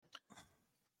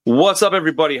What's up,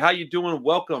 everybody? How you doing?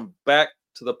 Welcome back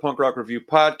to the Punk Rock Review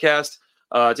podcast.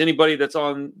 To anybody that's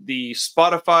on the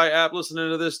Spotify app listening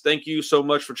to this, thank you so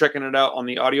much for checking it out on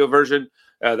the audio version.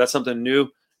 That's something new,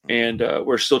 and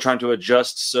we're still trying to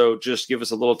adjust. So just give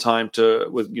us a little time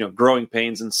with growing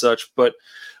pains and such. But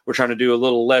we're trying to do a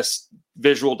little less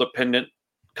visual dependent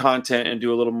content and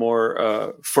do a little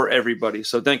more for everybody.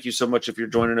 So thank you so much if you're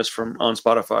joining us from on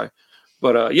Spotify.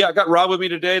 But I got Rob with me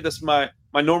today. That's my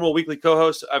normal weekly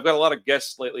co-host. I've got a lot of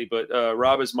guests lately, but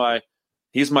Rob is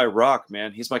he's my rock,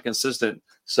 man. He's my consistent.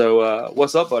 So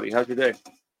what's up, buddy? How's your day?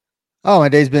 Oh, my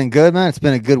day's been good, man. It's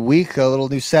been a good week. A little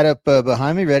new setup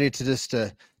behind me, ready to just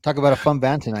talk about a fun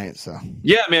band tonight. So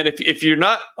yeah, man. If you're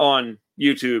not on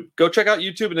YouTube, go check out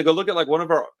YouTube and then go look at like one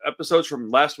of our episodes from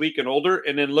last week and older,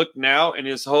 and then look now, and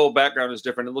his whole background is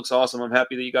different. It looks awesome. I'm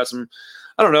happy that you got some.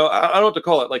 I don't know. I don't know what to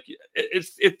call it. Like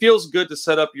it feels good to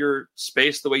set up your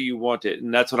space the way you want it,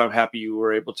 and that's what I'm happy you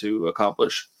were able to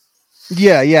accomplish.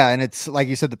 Yeah, and it's like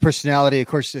you said, the personality. Of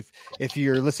course, if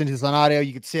you're listening to this on audio,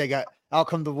 you can see I got Out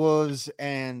Come the Wolves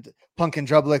and Punk and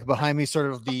Drublick behind me,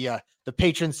 sort of the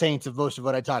patron saints of most of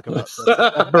what I talk about. So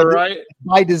right,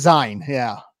 by design.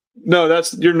 Yeah. No,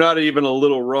 you're not even a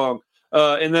little wrong.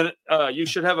 And then you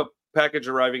should have a package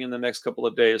arriving in the next couple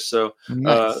of days. So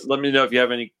nice. Let me know if you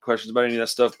have any questions about any of that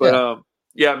stuff. But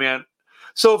yeah, man.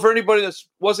 So for anybody that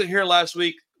wasn't here last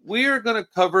week, we are going to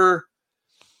cover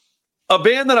a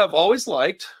band that I've always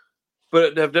liked,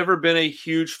 but have never been a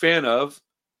huge fan of.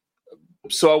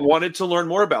 So I wanted to learn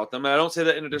more about them. And I don't say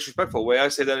that in a disrespectful way. I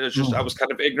say that it's just I was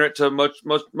kind of ignorant to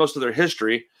most of their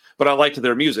history, but I liked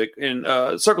their music in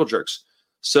Circle Jerks.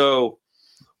 So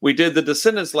we did the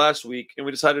Descendants last week, and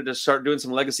we decided to start doing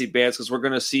some legacy bands because we're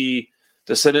going to see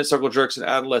Descendants, Circle Jerks, and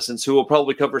Adolescents, who we'll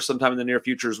probably cover sometime in the near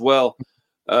future as well.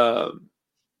 They're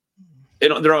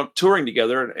on touring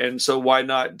together, and so why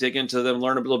not dig into them,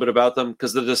 learn a little bit about them?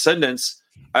 Because the Descendants,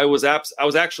 I was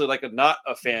actually not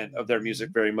a fan of their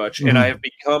music very much, and I have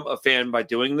become a fan by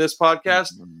doing this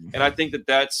podcast, and I think that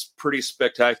that's pretty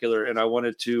spectacular. And I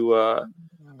wanted to,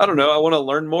 I don't know, I want to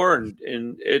learn more,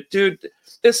 and dude,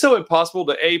 it's so impossible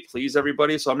to please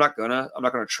everybody. So I'm not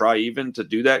gonna try even to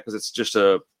do that because it's just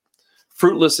a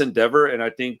fruitless endeavor. And I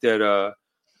think that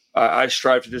I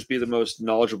strive to just be the most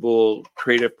knowledgeable,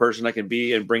 creative person I can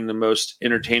be and bring the most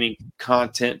entertaining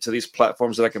content to these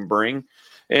platforms that I can bring.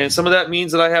 And some of that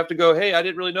means that I have to go, hey, I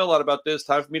didn't really know a lot about this.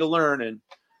 Time for me to learn. And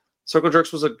Circle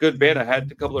Jerks was a good band. I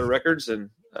had a couple of records, and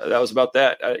that was about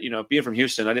that. Being from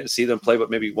Houston, I didn't see them play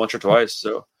but maybe once or twice.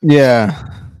 So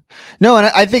yeah. No, and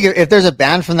I think if there's a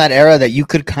band from that era that you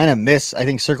could kind of miss, I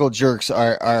think Circle Jerks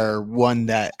are one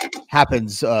that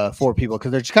happens for people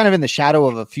because they're just kind of in the shadow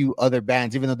of a few other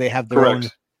bands, even though they have their own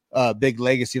big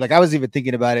legacy. Like I was even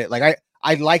thinking about it. Like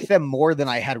I like them more than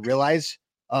I had realized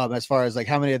as far as like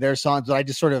how many of their songs, but I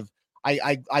just sort of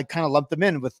I kind of lumped them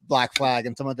in with Black Flag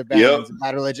and some other bands and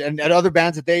Bad Religion and other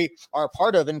bands that they are a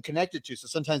part of and connected to. So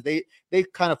sometimes they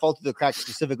kind of fall through the cracks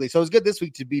specifically. So it was good this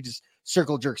week to be just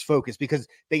Circle Jerks focused because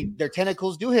their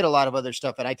tentacles do hit a lot of other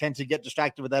stuff, and I tend to get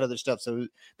distracted with that other stuff. So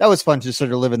that was fun to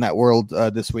sort of live in that world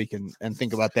this week and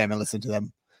think about them and listen to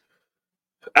them.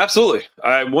 Absolutely.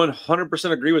 I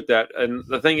 100% agree with that. And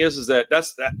the thing is that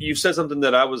you said something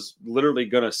that I was literally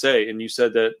going to say. And you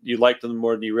said that you liked them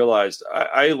more than you realized.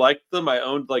 I liked them. I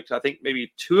owned I think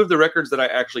maybe 2 of the records that I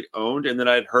actually owned. And then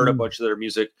I'd heard a bunch of their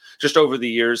music just over the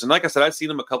years. And like I said, I'd seen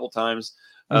them a couple times.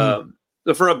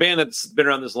 For a band that's been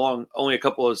around this long,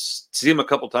 to see them a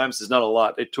couple times is not a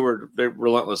lot. They toured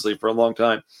relentlessly for a long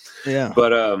time. Yeah.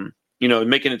 But,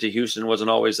 making it to Houston wasn't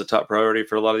always the top priority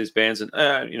for a lot of these bands. And,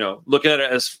 looking at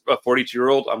it as a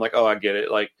 42-year-old, I'm like, oh, I get it.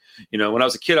 Like, when I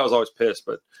was a kid, I was always pissed.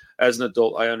 But as an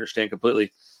adult, I understand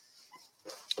completely.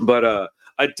 But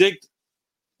I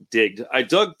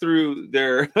dug through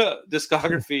their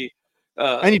discography.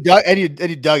 And you dug it.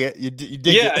 You dig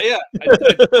it. Yeah.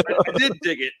 I did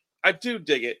dig it. I do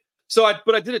dig it.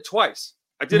 But I did it twice.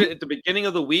 I did it at the beginning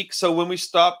of the week. So when we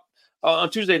stopped on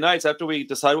Tuesday nights after we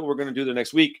decide what we're going to do the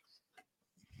next week,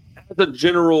 as a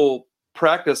general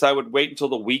practice, I would wait until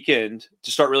the weekend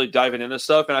to start really diving into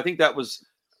stuff. And I think that was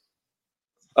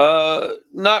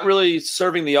not really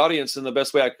serving the audience in the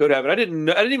best way I could have. And I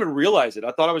didn't even realize it.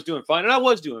 I thought I was doing fine, and I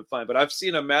was doing fine, but I've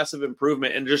seen a massive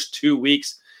improvement in just 2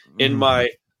 weeks in my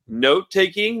note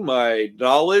taking, my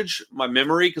knowledge, my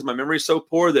memory, because my memory is so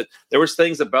poor that there was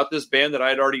things about this band that I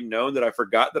had already known that I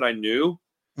forgot that I knew.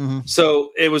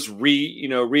 So it was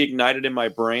reignited in my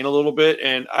brain a little bit.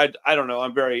 And I don't know.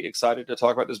 I'm very excited to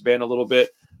talk about this band a little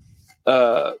bit.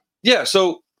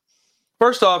 So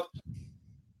first off,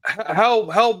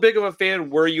 how big of a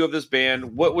fan were you of this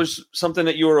band? What was something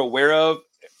that you were aware of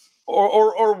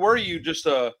or were you just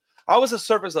I was a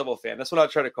surface level fan. That's what I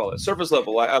try to call it. Surface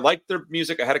level. I liked their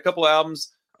music. I had a couple albums.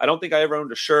 I don't think I ever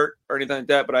owned a shirt or anything like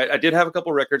that, but I did have a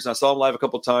couple records, and I saw them live a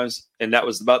couple times, and that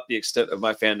was about the extent of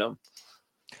my fandom.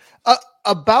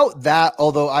 About that,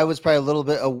 although I was probably a little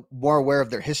bit more aware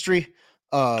of their history.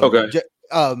 Okay.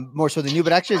 More so than you,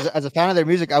 but actually as a fan of their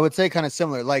music, I would say kind of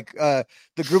similar. Like the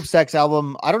Group Sex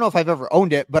album, I don't know if I've ever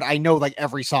owned it, but I know like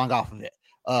every song off of it.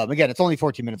 Again, it's only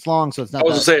 14 minutes long, so it's not. I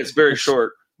was gonna say it's very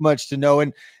short. Much to know,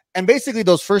 and basically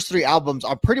those first 3 albums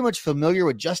are pretty much familiar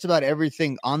with just about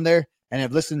everything on there, and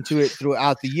I've listened to it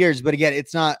throughout the years. But again,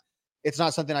 it's not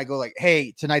something I go like,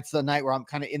 hey, tonight's the night where I'm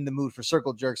kind of in the mood for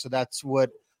Circle Jerks, so that's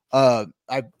what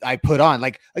I put on.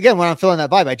 Like again, when I'm feeling that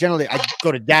vibe, I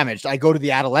go to Damaged, I go to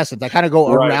the Adolescents, I kind of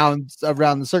go around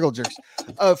the Circle Jerks.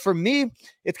 For me,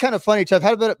 it's kind of funny. I've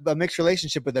had a bit of a mixed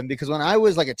relationship with them because when I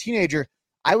was like a teenager,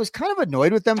 I was kind of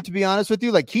annoyed with them, to be honest with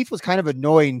you. Like Keith was kind of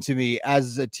annoying to me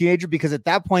as a teenager because at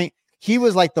that point he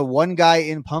was like the one guy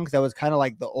in punk that was kind of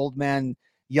like the old man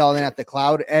yelling at the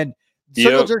cloud. And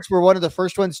Circle Jerks were one of the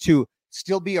first ones to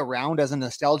still be around as a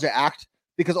nostalgia act,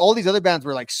 because all these other bands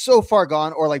were like so far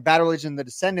gone, or like Bad Religion and the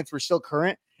Descendants were still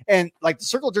current. And like the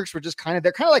Circle Jerks were just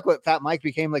they're kind of like what Fat Mike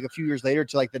became like a few years later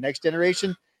to like the next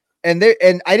generation. And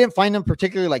I didn't find them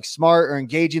particularly like smart or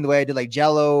engaging the way I did like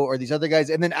Jello or these other guys.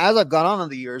 And then as I've gone on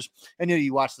the years, and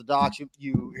you watch the docs,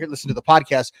 you listen to the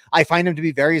podcast, I find them to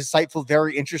be very insightful,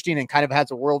 very interesting, and kind of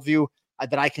has a worldview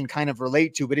that I can kind of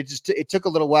relate to. But it took a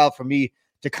little while for me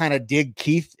to kind of dig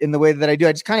Keith in the way that I do.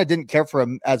 I just kind of didn't care for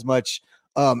him as much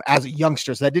as a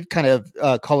youngster. So that did kind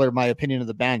of color my opinion of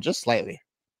the band just slightly.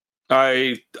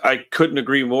 I couldn't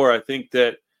agree more. I think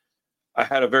that I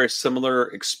had a very similar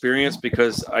experience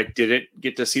because I didn't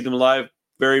get to see them live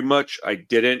very much. I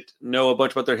didn't know a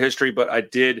bunch about their history, but I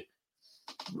did.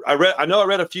 I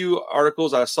read a few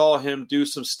articles. I saw him do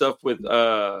some stuff with,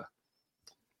 man,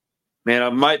 I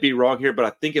might be wrong here, but I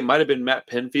think it might've been Matt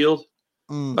Penfield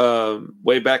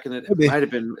way back in it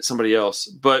might've been somebody else,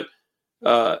 but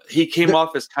he came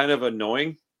off as kind of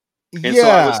annoying. And so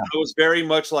I was very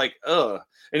much like, and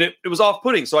it was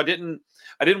off-putting. So I didn't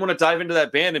want to dive into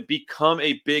that band and become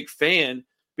a big fan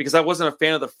because I wasn't a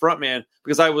fan of the frontman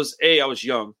because I was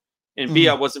young, and B,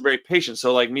 I wasn't very patient.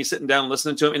 So like me sitting down and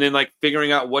listening to him and then like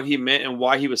figuring out what he meant and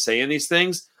why he was saying these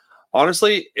things.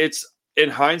 Honestly, it's in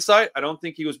hindsight, I don't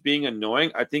think he was being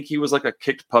annoying. I think he was like a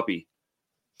kicked puppy.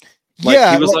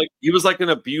 Like he was like an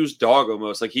abused dog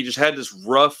almost. Like he just had this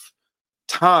rough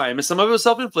time, and some of it was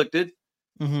self-inflicted.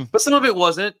 But some of it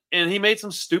wasn't, and he made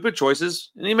some stupid choices,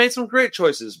 and he made some great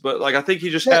choices. But like, I think he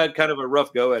just had kind of a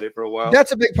rough go at it for a while.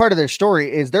 That's a big part of their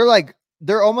story. Is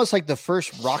they're almost like the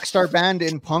first rock star band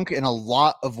in punk in a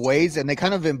lot of ways, and they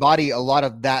kind of embody a lot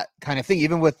of that kind of thing,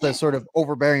 even with the sort of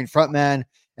overbearing frontman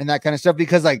and that kind of stuff.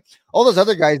 Because like all those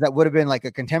other guys that would have been like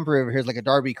a contemporary of his, like a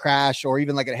Darby Crash or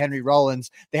even like a Henry Rollins,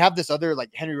 they have this other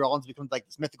like Henry Rollins becomes like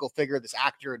this mythical figure, this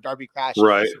actor, and Darby Crash,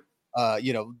 right?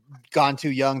 Gone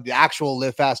Too Young, the actual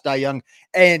Live Fast Die Young,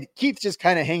 and Keith just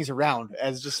kind of hangs around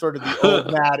as just sort of the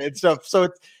old man and stuff. So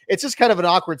it's just kind of an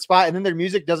awkward spot, and then their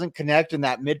music doesn't connect in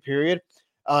that mid period.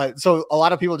 So a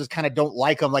lot of people just kind of don't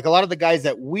like them. Like a lot of the guys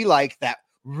that we like that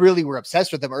really were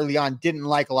obsessed with them early on didn't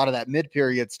like a lot of that mid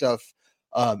period stuff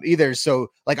either. So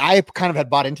like I kind of had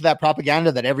bought into that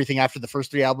propaganda that everything after the first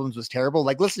 3 albums was terrible.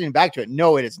 Like listening back to it,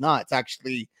 no, it is not. It's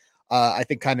actually I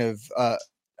think kind of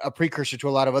a precursor to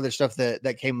a lot of other stuff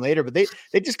that came later, but they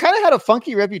just kind of had a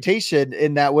funky reputation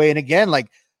in that way. And again, like,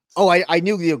 I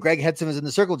knew, Greg Hedson was in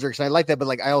the Circle Jerks and I like that, but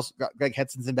like, I also got Greg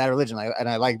Hedson's in Bad Religion and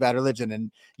I like Bad Religion.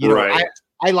 And,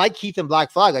 I like Keith and Black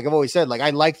Flag. Like I've always said, like,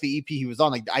 I like the EP he was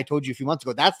on. Like I told you a few months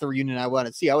ago, that's the reunion I want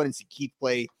to see. I want to see Keith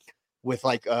play with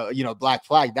like, Black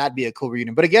Flag. That'd be a cool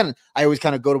reunion. But again, I always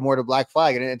kind of go to more to Black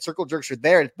Flag and Circle Jerks are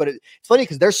there, but it's funny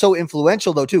because they're so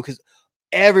influential though, too. Cause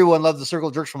everyone loves the Circle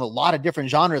Jerks from a lot of different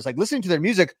genres. Like listening to their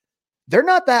music, they're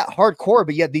not that hardcore,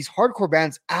 but yet these hardcore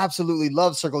bands absolutely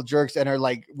love Circle Jerks and are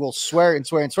like, will swear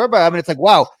by. I mean, it's like,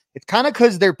 wow, it's kind of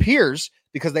because they're peers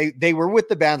because they were with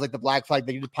the bands like the Black Flag.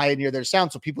 They just pioneer their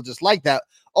sound. So people just like that.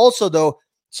 Also though,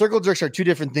 Circle Jerks are 2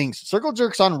 different things. Circle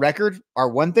Jerks on record are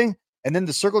one thing. And then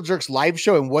the Circle Jerks live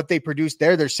show and what they produce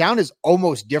their sound is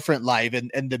almost different live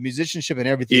and the musicianship and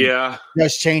everything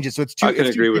just changes. So I can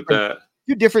agree with that.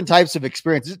 2 different types of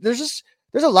experiences. There's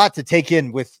a lot to take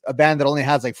in with a band that only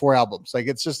has like 4 albums. Like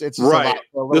it's just right.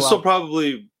 This will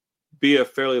probably be a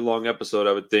fairly long episode,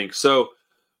 I would think. So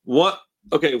one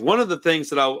of the things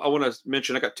that I want to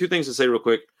mention, I got 2 things to say real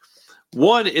quick.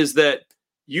 One is that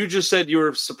you just said you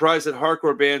were surprised at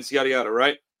hardcore bands, yada, yada,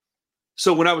 right?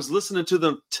 So when I was listening to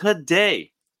them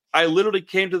today, I literally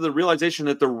came to the realization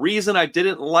that the reason I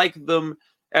didn't like them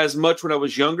as much when I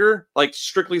was younger, like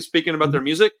strictly speaking about their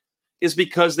music, is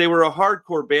because they were a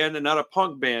hardcore band and not a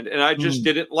punk band. And I just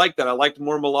didn't like that. I liked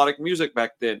more melodic music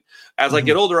back then. As I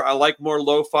get older, I like more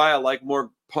lo-fi. I like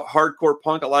more hardcore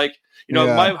punk. I like,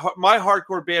 my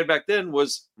hardcore band back then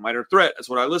was Minor Threat. That's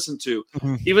what I listened to.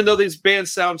 Even though these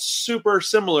bands sound super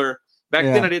similar, back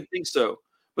then I didn't think so.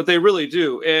 But they really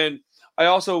do. And I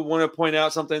also want to point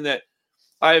out something that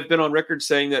I have been on record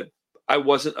saying that I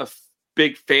wasn't a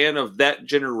big fan of that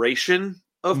generation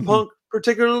of punk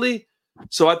particularly.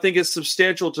 So I think it's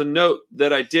substantial to note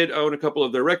that I did own a couple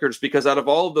of their records, because out of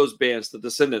all of those bands, the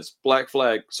Descendants, Black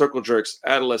Flag, Circle Jerks,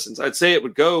 Adolescents, I'd say it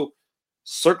would go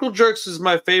Circle Jerks is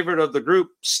my favorite of the group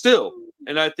still.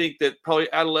 And I think that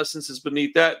probably Adolescents is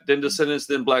beneath that, then Descendants,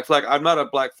 then Black Flag. I'm not a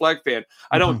Black Flag fan.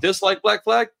 I don't dislike Black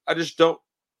Flag. I just don't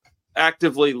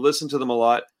actively listen to them a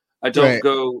lot. I don't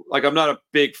go, like, I'm not a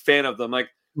big fan of them. Like,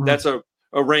 that's a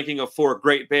ranking of 4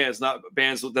 great bands, not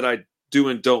bands that I do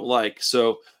and don't like.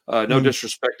 So no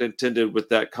disrespect intended with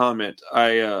that comment.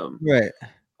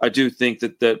 I do think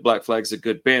that Black Flag's a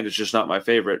good band. It's just not my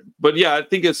favorite. But yeah, I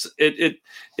think it's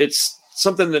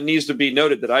something that needs to be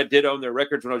noted that I did own their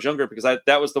records when I was younger, because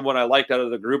that was the one I liked out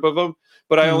of the group of them.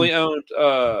 But I only owned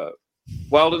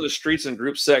Wild in the Streets and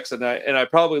Group Sex, and I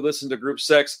probably listened to Group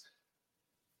Sex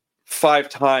 5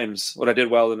 times what I did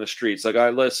Wild in the Streets. Like, I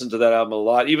listened to that album a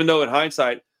lot, even though in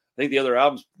hindsight, I think the other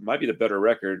albums might be the better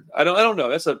record. I don't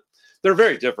know. They're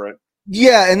very different.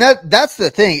 Yeah, and that's the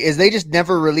thing, is they just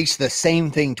never release the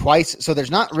same thing twice. So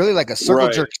there's not really like a Circle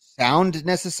Jerk sound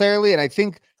necessarily. And I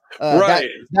think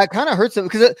that kind of hurts it,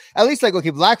 because at least, like, okay,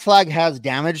 Black Flag has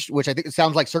Damaged, which I think it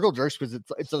sounds like Circle Jerks, because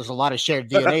there's a lot of shared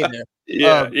DNA in there.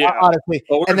 Honestly.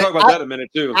 Well, we're going to talk about that in a minute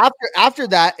too. After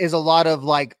that is a lot of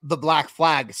like the Black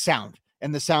Flag sound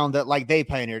and the sound that like they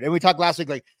pioneered. And we talked last week,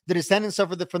 like the Descendants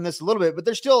suffered from this a little bit, but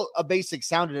there's still a basic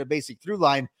sound and a basic through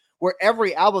line, where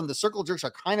every album, the Circle Jerks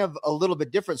are kind of a little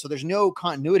bit different. So there's no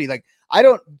continuity. Like,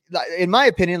 in my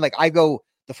opinion, like, I go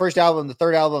the first album, the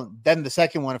third album, then the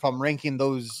second one, if I'm ranking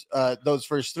those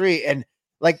first 3. And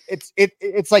like,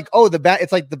 it's like, oh,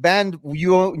 it's like the band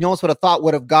you almost would have thought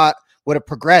would have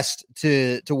progressed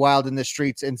to Wild in the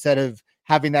Streets, instead of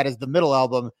having that as the middle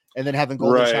album and then having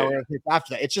Golden Shower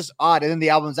after that. It's just odd. And then the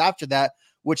albums after that,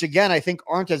 which again, I think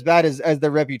aren't as bad as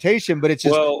their reputation, but it's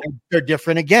just, they're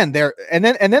different again. And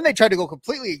then they tried to go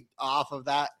completely off of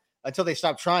that until they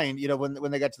stopped trying,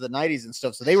 when they got to the 90s and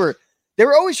stuff. So they were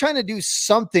always trying to do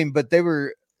something, but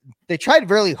they tried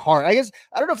really hard. I guess,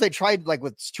 I don't know if they tried like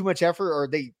with too much effort, or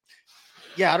I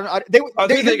don't know. I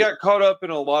think they got caught up in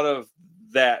a lot of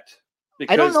that,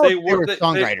 because I don't know if they were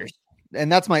songwriters.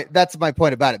 And that's my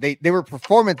point about it. They were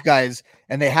performance guys,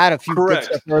 and they had a few good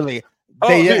stuff early.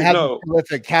 They didn't have a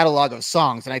prolific catalog of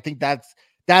songs, and I think that's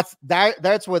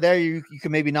where you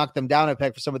can maybe knock them down a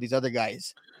peg for some of these other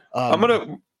guys. I'm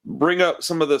gonna bring up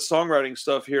some of the songwriting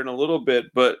stuff here in a little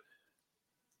bit, but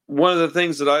one of the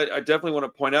things that I definitely want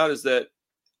to point out is that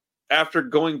after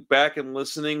going back and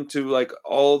listening to like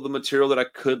all the material that I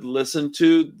could listen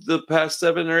to the past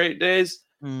 7 or 8 days,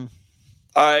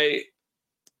 I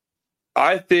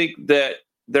think that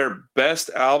their best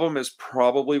album is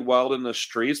probably Wild in the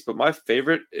Streets, but my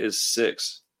favorite is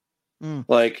 6.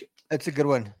 Like, that's a good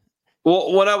one.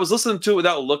 Well, when I was listening to it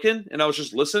without looking, and I was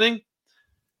just listening,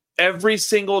 every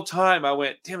single time I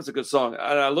went, damn, it's a good song.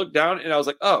 And I looked down and I was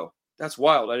like, oh, that's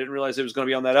Wild. I didn't realize it was going to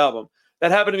be on that album.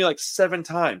 That happened to me like 7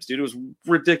 times, dude. It was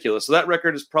ridiculous. So that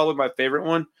record is probably my favorite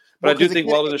one. But I do think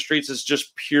Wild in the Streets is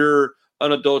just pure,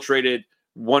 unadulterated,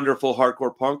 wonderful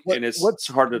hardcore punk, and it's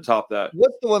hard to top that.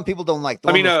 What's the one people don't like?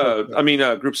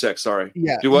 Group Sex. Sorry.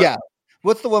 Yeah. Yeah.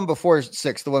 What's the one before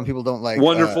 6? The one people don't like?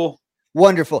 Wonderful.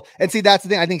 And see, that's the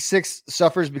thing. I think 6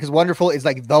 suffers because Wonderful is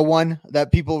like the one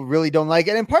that people really don't like,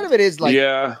 and part of it is like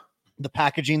the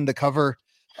packaging, the cover.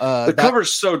 The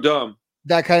cover's so dumb.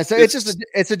 That kind of stuff.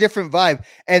 It's a different vibe.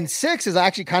 And 6 is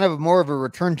actually kind of more of a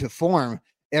return to form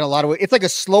in a lot of ways. It's like a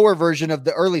slower version of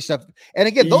the early stuff. And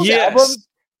again,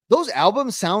 those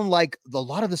albums sound like a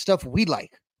lot of the stuff we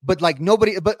like, but I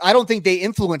don't think they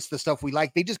influence the stuff we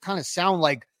like. They just kind of sound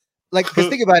like, because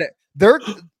think about it.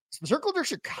 Circle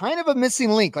Jerks are kind of a missing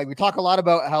link. Like, we talk a lot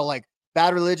about how like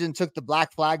Bad Religion took the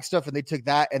Black Flag stuff and they took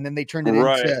that and then they turned it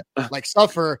into like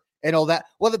Suffer and all that.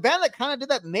 Well, the band that kind of did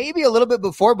that maybe a little bit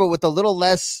before, but with a little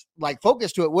less like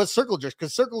focus to it, was Circle Jerks,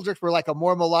 because Circle Jerks were like a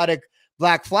more melodic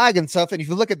Black Flag and stuff. And if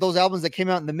you look at those albums that came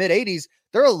out in the mid 80s,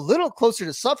 they're a little closer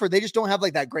to Suffer. They just don't have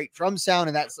like that great drum sound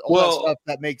and that's all that stuff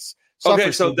that makes Suffer.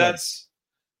 Okay, so that's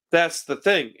the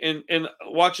thing. In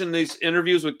watching these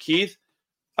interviews with Keith,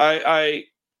 I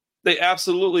they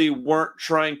absolutely weren't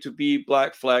trying to be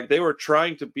Black Flag. They were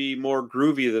trying to be more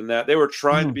groovy than that. They were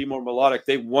trying to be more melodic.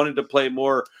 They wanted to play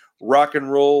more rock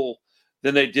and roll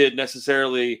than they did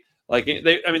necessarily. Like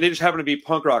they just happened to be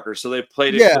punk rockers, so they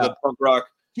played it with a punk rock.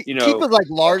 You know, Keith was like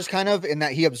Lars kind of in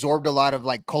that he absorbed a lot of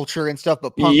like culture and stuff,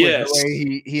 but punk was the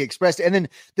way he expressed it. And then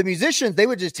the musicians, they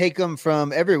would just take them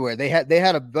from everywhere. They had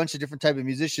a bunch of different type of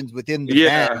musicians within the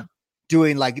band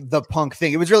doing like the punk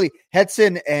thing. It was really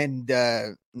Hetson and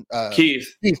Keith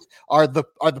are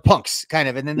the punks kind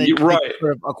of, and then they sort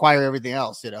of acquire everything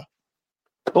else, you know.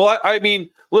 Well, I mean,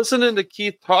 listening to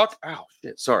Keith talk. Oh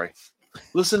shit! Sorry.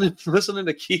 Listening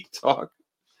to Keith talk.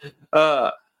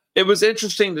 It was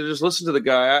interesting to just listen to the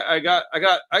guy. I got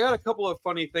a couple of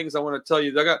funny things I want to tell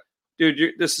you.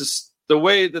 This is the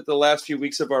way that the last few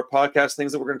weeks of our podcast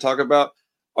things that we're going to talk about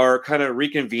are kind of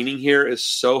reconvening here is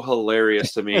so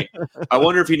hilarious to me. I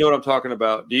wonder if you know what I'm talking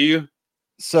about. Do you?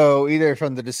 So either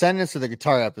from the Descendants or the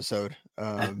guitar episode.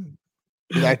 Maybe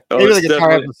the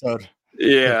guitar episode.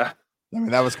 Yeah. I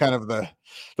mean, that was kind of the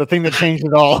thing that changed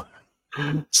it all.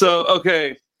 So,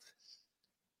 okay.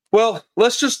 Well,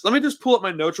 let me just pull up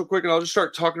my notes real quick and I'll just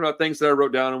start talking about things that I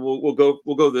wrote down and we'll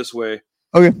go this way.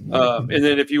 Okay. And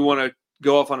then if you want to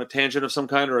go off on a tangent of some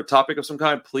kind or a topic of some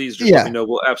kind, please just let me know.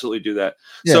 We'll absolutely do that.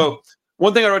 Yeah. So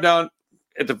one thing I wrote down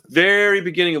at the very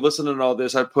beginning of listening to all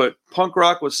this, I put punk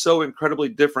rock was so incredibly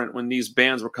different when these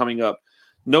bands were coming up.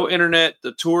 No internet.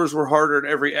 The tours were harder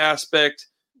in every aspect.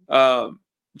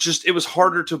 It was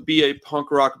harder to be a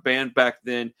punk rock band back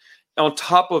then. On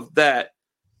top of that,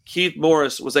 Keith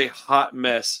Morris was a hot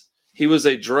mess. He was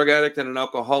a drug addict and an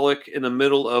alcoholic in the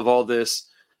middle of all this.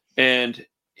 And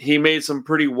he made some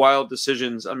pretty wild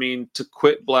decisions. I mean, to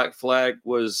quit Black Flag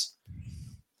was,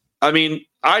 I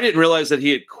didn't realize that he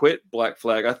had quit Black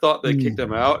Flag. I thought they kicked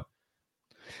him out.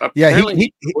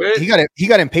 Apparently he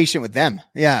got impatient with them.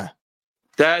 Yeah.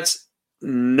 That's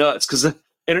nuts. Because in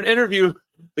an interview,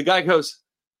 the guy goes,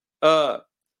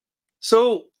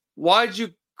 so why'd you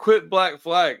quit Black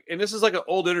Flag? And this is like an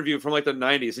old interview from like the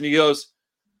 90s. And he goes,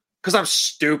 because I'm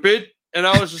stupid. And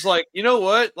I was just like, you know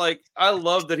what? Like, I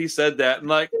love that he said that. And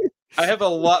like, I have a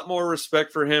lot more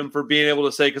respect for him for being able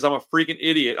to say, because I'm a freaking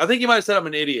idiot. I think he might have said I'm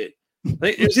an idiot.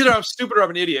 It's either I'm stupid or I'm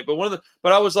an idiot.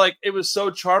 But I was like, it was so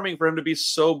charming for him to be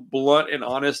so blunt and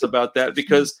honest about that,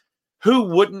 because who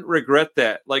wouldn't regret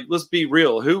that? Like, let's be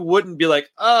real. Who wouldn't be like,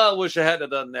 I wish I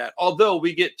hadn't done that? Although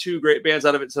we get two great bands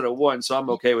out of it instead of one, so I'm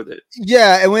okay with it.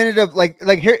 Yeah, and we ended up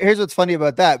here's what's funny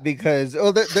about that, because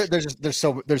there's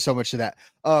so much to that.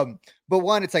 But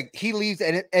one, it's like he leaves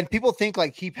and people think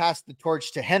like he passed the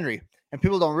torch to Henry, and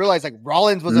people don't realize like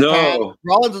Rollins was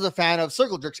a fan of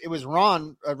Circle Jerks. It was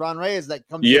Ron Reyes that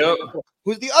comes in,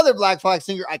 who's the other Black Flag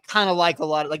singer I kind of like a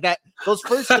lot. Like that, those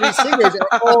first three singers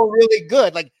are all really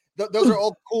good. Like those are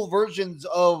all cool versions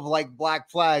of like Black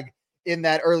Flag in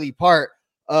that early part.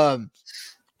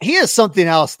 He is something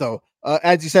else though,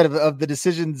 as you said, of the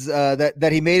decisions that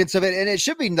he made and stuff. And it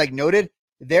should be like noted,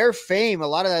 their fame, a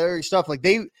lot of that early stuff, like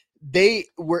they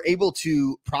were able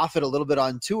to profit a little bit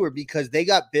on tour because they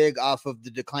got big off of the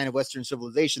Decline of Western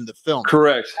Civilization, the film.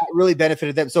 Correct. That really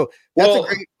benefited them. So that's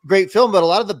a great film, but a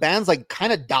lot of the bands like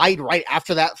kind of died right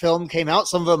after that film came out.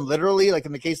 Some of them literally, like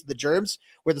in the case of the Germs,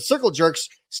 where the Circle Jerks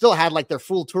still had like their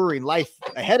full touring life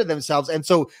ahead of themselves. And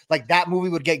so like that movie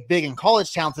would get big in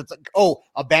college towns. It's like, oh,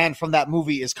 a band from that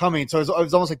movie is coming. So it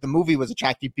was almost like the movie was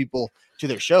attracting people to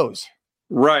their shows.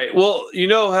 Right. Well, you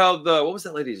know how what was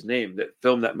that lady's name that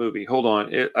filmed that movie? Hold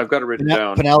on. I've got it written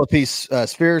down. Penelope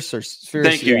Spheres.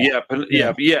 Thank you.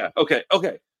 Yeah.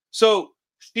 Okay. So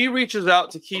she reaches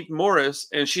out to Keith Morris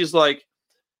and she's like,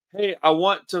 hey, I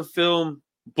want to film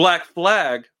Black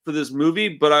Flag for this movie,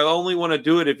 but I only want to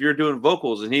do it if you're doing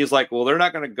vocals. And he's like, well, they're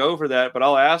not going to go for that, but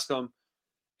I'll ask them.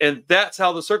 And that's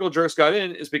how the Circle Jerks got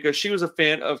in, is because she was a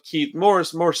fan of Keith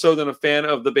Morris more so than a fan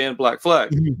of the band Black Flag.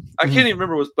 Mm-hmm. I can't even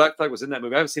remember Black Flag was in that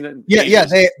movie. I haven't seen it in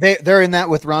ages. They're in that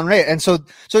with Ron Ray. And so to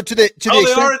the extent,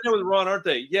 they are in there with Ron, aren't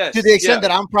they? Yes. To the extent that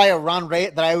I'm probably a Ron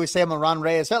Ray, that I always say I'm a Ron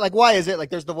Reyes fan. Like, why is it?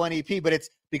 Like, there's the one EP, but it's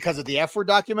because of the F Word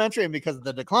documentary and because of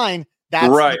the Decline. That's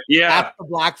right. That's the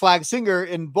Black Flag singer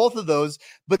in both of those.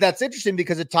 But that's interesting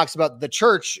because it talks about the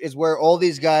church is where all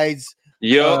these guys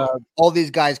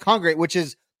congregate, which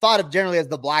is thought of generally as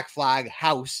the Black Flag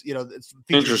house. You know, it's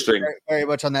interesting, very, very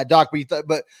much on that doc.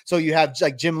 But so you have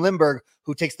like Jim Lindbergh,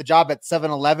 who takes the job at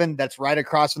 7-Eleven that's right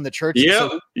across from the church.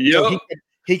 So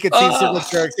he could see Circle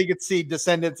Jerks, he could see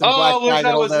Descendants and Black Flag.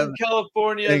 I was in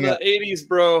California in the 80s,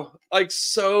 bro. Like,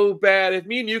 so bad. If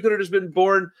me and you could have just been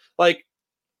born like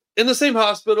in the same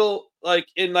hospital, like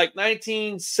in like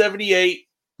 1978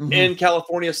 in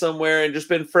California somewhere, and just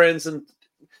been friends, and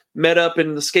met up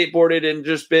and skateboarded and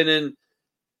just been in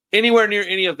anywhere near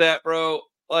any of that, bro.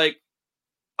 Like,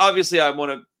 obviously,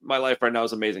 my life right now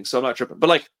is amazing, so I'm not tripping. But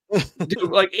like,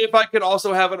 dude, like if I could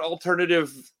also have an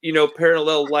alternative,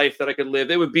 parallel life that I could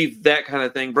live, it would be that kind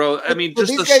of thing, bro. I mean,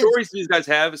 just the stories these guys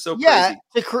have is so crazy.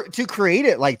 To create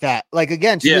it like that, like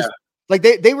again, just like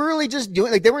they were really just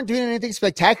doing, like they weren't doing anything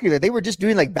spectacular. They were just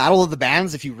doing like Battle of the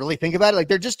Bands, if you really think about it. Like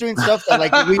they're just doing stuff that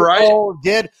like we all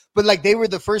did, but like they were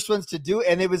the first ones to do it,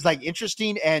 and it was like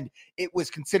interesting, and it was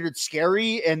considered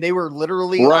scary, and they were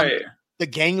literally on the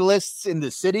gang lists in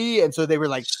the city, and so they were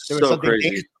like there was something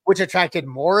crazy, which attracted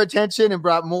more attention and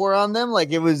brought more on them.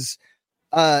 Like it was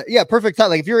perfect time.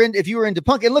 Like if you were into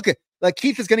punk, and look at like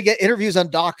Keith is going to get interviews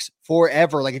on docs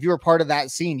forever. Like if you were part of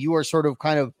that scene, you are sort of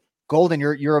kind of golden.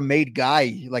 You're a made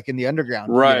guy, like in the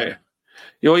underground, right?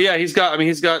 Well, yeah, he's got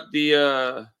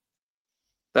the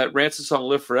that Rancid song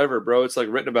 "Live Forever," bro. It's like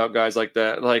written about guys like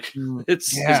that. Like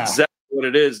it's exactly what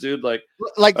it is, dude. Like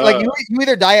you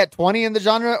either die at 20 in the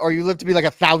genre or you live to be like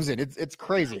 1,000. It's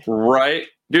crazy, right,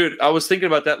 dude? I was thinking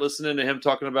about that listening to him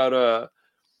talking about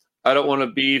I don't want to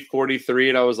be 43,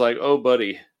 and I was like, oh,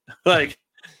 buddy, like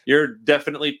you're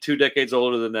definitely 2 decades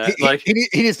older than that. He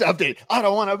needs to update. I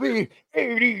don't want to be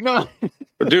 89.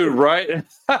 Dude, right?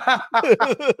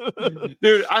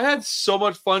 Dude, I had so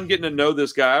much fun getting to know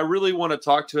this guy. I really want to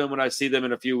talk to him when I see them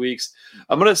in a few weeks.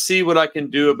 I'm going to see what I can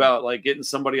do about like getting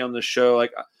somebody on the show.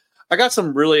 Like I got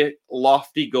some really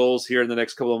lofty goals here in the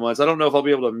next couple of months. I don't know if I'll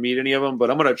be able to meet any of them,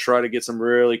 but I'm going to try to get some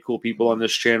really cool people on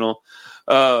this channel.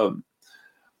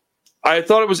 I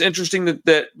thought it was interesting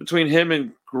that between him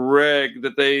and Greg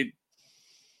that they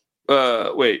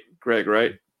Greg,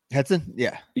 right? Hetson?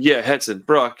 Yeah, Hetson,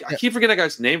 bro. I keep forgetting that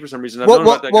guy's name for some reason. We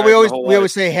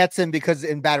always say Hetson because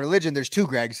in Bad Religion there's 2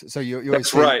 Gregs, so you always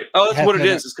that's right. Oh, that's Hetson, what it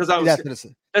is. It's because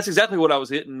that's exactly what I was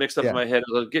getting mixed up in my head.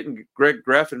 I was getting Greg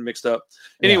Graffin mixed up.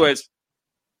 Anyways,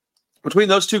 between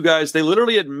those 2 guys, they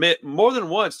literally admit more than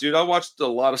once, dude. I watched a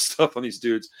lot of stuff on these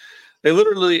dudes. They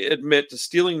literally admit to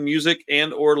stealing music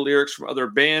and or lyrics from other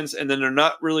bands, and then they're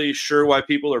not really sure why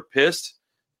people are pissed.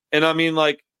 And I mean,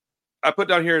 like. I put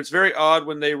down here, it's very odd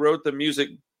when they wrote the music,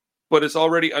 but it's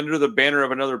already under the banner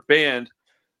of another band.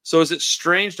 So is it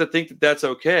strange to think that that's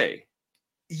okay?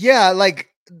 Yeah, like,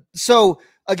 so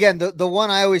again, the one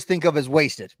I always think of is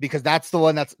Wasted, because that's the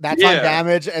one that's on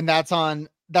Damage, and that's on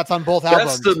both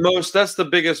albums. That's the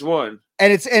biggest one.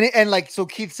 And it's and like, so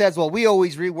Keith says, well, we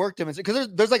always reworked them, because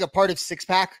there's like a part of Six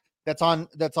Pack that's on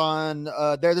there.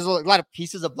 There's a lot of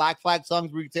pieces of Black Flag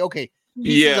songs where you can say, okay,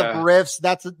 pieces of riffs,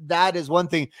 that is one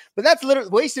thing, but that's literally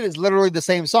Wasted is literally the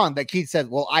same song that Keith said,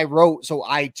 well, I wrote, so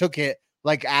I took it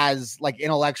like as like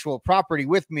intellectual property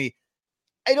with me.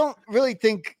 I don't really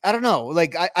think, I don't know,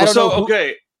 like I don't know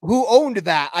who owned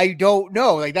that. I don't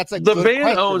know, like that's like the band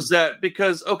question. Owns that,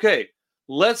 because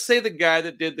let's say the guy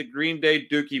that did the Green Day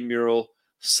Dookie mural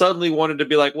suddenly wanted to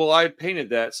be like, well, I painted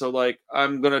that, so like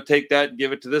I'm gonna take that and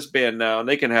give it to this band now and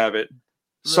they can have it.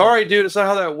 Sorry, dude, it's not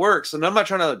how that works. And I'm not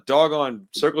trying to dog on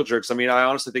Circle Jerks. I mean, I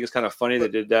honestly think it's kind of funny they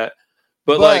did that.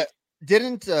 But like,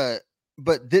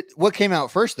 what came out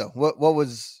first though? What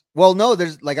was? Well, no,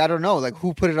 there's like, I don't know, like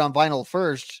who put it on vinyl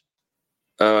first.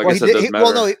 I guess that doesn't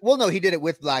matter. No, he did it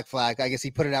with Black Flag. I guess he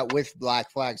put it out with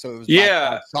Black Flag, so it was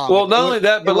song. Well, not only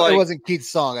that, but like, it wasn't Keith's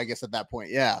song, I guess, at that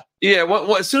point. Yeah.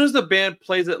 Well, as soon as the band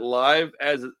plays it live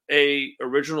as a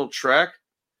original track,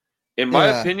 in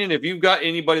my opinion, if you've got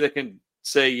anybody that can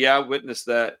say, yeah, witness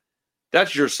that,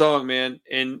 that's your song, man.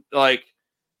 And like,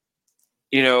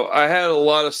 I had a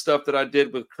lot of stuff that I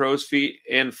did with Crow's Feet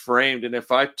and Framed, and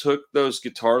if I took those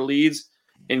guitar leads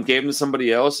and gave them to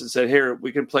somebody else and said, here,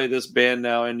 we can play this band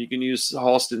now and you can use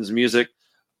Halston's music,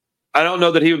 I don't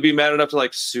know that he would be mad enough to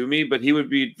like sue me, but he would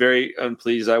be very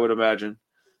unpleased, I would imagine.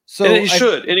 So and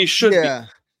he should be. I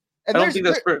don't think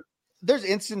that's fair. There's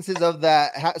instances of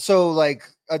that. So like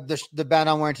the band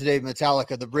I'm wearing today,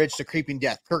 Metallica, The Bridge to Creeping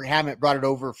Death, Kirk Hammett brought it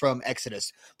over from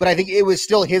Exodus, but I think it was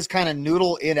still his kind of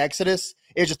noodle in Exodus.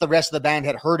 It's just the rest of the band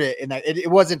had heard it, and that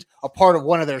it wasn't a part of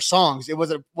one of their songs. It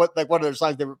wasn't one of their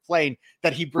songs they were playing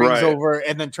that he brings over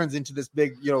and then turns into this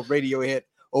big, radio hit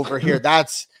over here.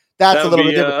 That's a little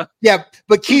bit different. Yeah,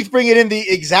 but Keith bringing it in the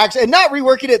exact and not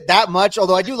reworking it that much.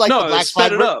 Although I do like the Black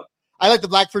Flag. I like the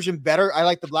Black version better. I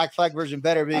like the Black Flag version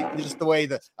better. Just the way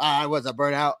that I was a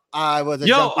burnout. I was a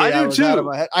junkie. I do too. Out of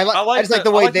my head. I just like the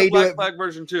way they do it. Black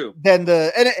version too. Then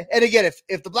and again,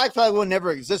 if the Black Flag one never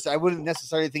existed, I wouldn't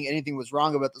necessarily think anything was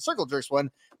wrong about the Circle Jerks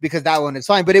one, because that one is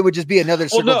fine. But it would just be another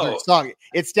Circle Jerks song.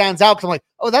 It stands out because I'm like,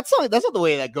 oh, that's not the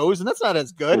way that goes, and that's not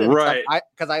as good, right?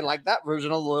 Because I like that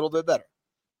version a little bit better.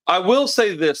 I will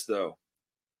say this though,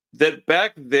 that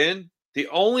back then, The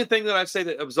only thing that I say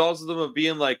that absolves them of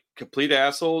being like complete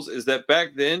assholes is that back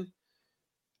then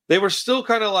they were still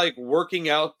kind of like working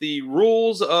out the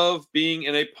rules of being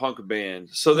in a punk band.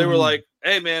 So they were like,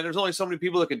 hey man, there's only so many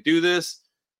people that can do this.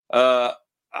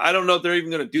 I don't know if they're even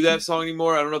going to do that song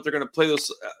anymore. I don't know if they're going to play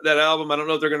that album. I don't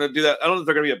know if they're going to do that. I don't know if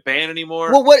they're going to be a band anymore.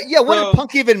 Well, what did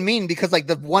punk even mean? Because like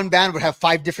the one band would have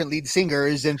 5 different lead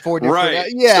singers and 4 different.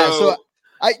 Right. So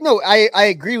I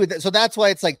agree with it. So that's why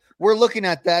it's like we're looking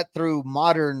at that through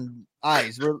modern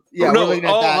eyes. We're looking at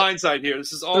all that hindsight here.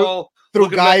 This is all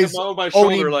through guys over my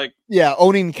shoulder,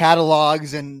 owning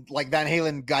catalogs and like Van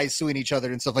Halen guys suing each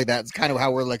other and stuff like that. It's kind of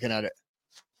how we're looking at it.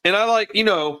 And I like,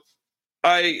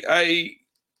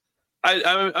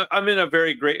 I'm in a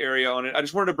very gray area on it. I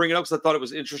just wanted to bring it up because I thought it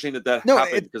was interesting that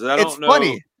happened because I don't know. It's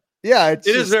funny. Yeah, it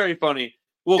is very funny.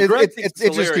 Well, Greg it's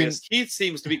hilarious. Interesting. Keith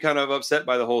seems to be kind of upset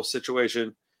by the whole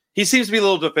situation. He seems to be a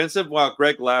little defensive while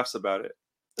Greg laughs about it.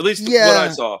 At least what I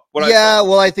saw.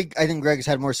 Well, I think Greg's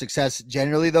had more success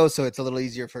generally though, so it's a little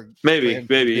easier for maybe,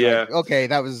 yeah. Like, okay,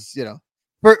 that was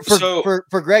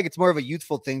for Greg, it's more of a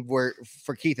youthful thing. Where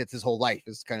for Keith, it's his whole life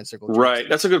is kind of circle. Right.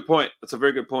 That's a good point. That's a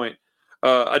very good point.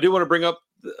 I do want to bring up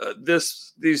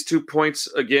these 2 points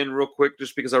again real quick,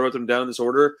 just because I wrote them down in this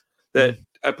order. That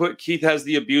I put Keith has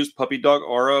the abused puppy dog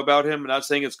aura about him. I'm not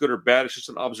saying it's good or bad. It's just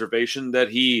an observation that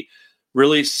he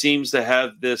really seems to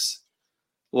have this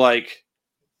like,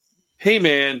 hey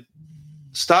man,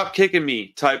 stop kicking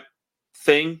me type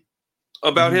thing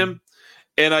about him.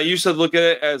 And I used to look at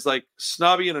it as like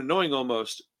snobby and annoying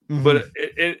almost. But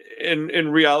in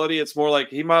reality, it's more like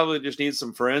he probably just needs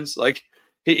some friends. Like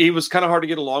he was kind of hard to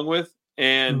get along with.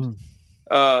 And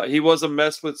he was a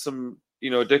mess with some,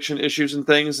 addiction issues and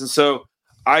things. And so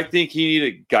I think he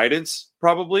needed guidance,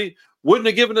 probably. Wouldn't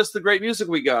have given us the great music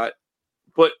we got.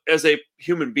 But as a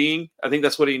human being, I think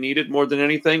that's what he needed more than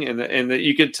anything. And that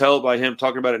you could tell by him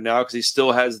talking about it now, because he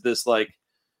still has this, like,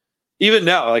 even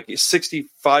now, like he's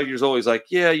 65 years old, he's like,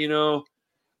 yeah,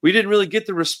 we didn't really get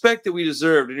the respect that we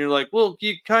deserved. And you're like, well,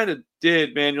 you kind of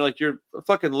did, man. You're like, you're a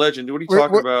fucking legend. What are you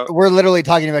talking about? We're literally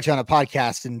talking about you on a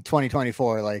podcast in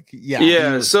 2024. Like,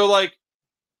 yeah. So like,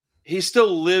 he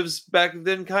still lives back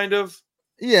then, kind of.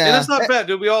 Yeah, and that's not bad,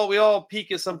 dude. We all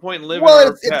peak at some point and live. Well,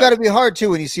 it's got to be hard too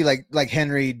when you see like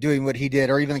Henry doing what he did,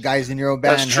 or even the guys in your own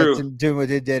band doing what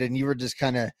they did, and you were just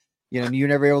kind of, you were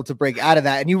never able to break out of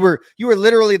that, and you were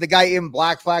literally the guy in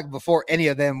Black Flag before any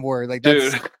of them were. Like,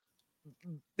 that's, dude,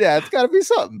 yeah, it's got to be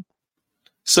something.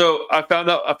 So I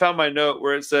found my note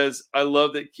where it says, I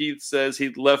love that Keith says he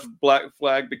left Black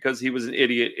Flag because he was an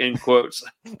idiot, in quotes.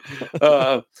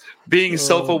 Being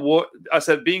self-aware, I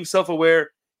said, being self-aware,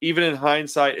 even in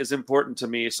hindsight, is important to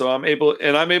me. So I'm able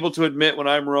to admit when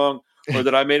I'm wrong or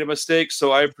that I made a mistake.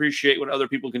 So I appreciate when other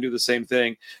people can do the same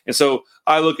thing. And so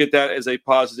I look at that as a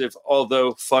positive,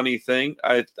 although funny thing.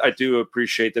 I do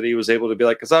appreciate that he was able to be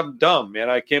like, because I'm dumb,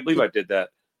 man. I can't believe I did that.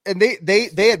 And they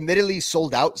admittedly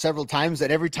sold out several times,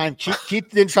 and every time Keith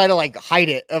didn't try to like hide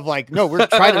it of like, no, we're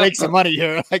trying to make some money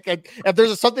here. Like, if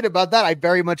there's something about that I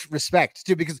very much respect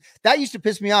too, because that used to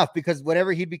piss me off, because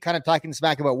whenever he'd be kind of talking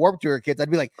smack about Warped Tour kids, I'd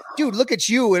be like, dude, look at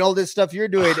you and all this stuff you're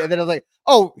doing. And then I was like,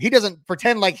 oh, he doesn't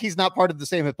pretend like he's not part of the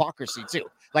same hypocrisy too.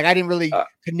 Like, I didn't really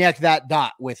connect that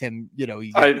dot with him.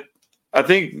 I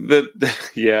think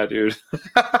that, yeah, dude.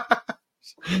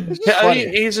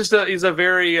 He's a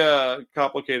very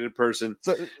complicated person.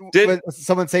 So, did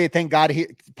someone say, thank God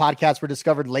podcasts were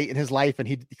discovered late in his life and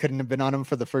he couldn't have been on them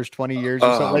for the first 20 years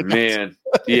or something like that? Man.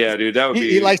 Yeah, dude, that would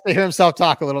be. He likes to hear himself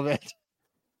talk a little bit.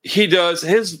 He does.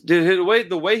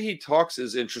 The way he talks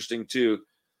is interesting too,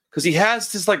 because he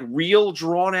has this like real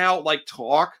drawn out like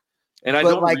talk, and I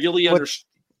don't really understand.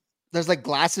 There's like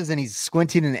glasses and he's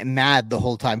squinting and mad the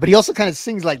whole time, but he also kind of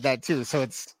sings like that too. So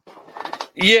it's.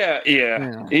 Yeah.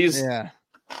 He's. Yeah.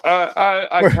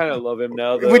 I kind of love him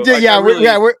now, though.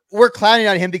 We're clowning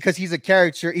on him because he's a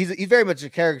character. He's very much a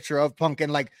character of punk,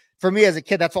 and like for me as a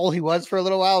kid, that's all he was for a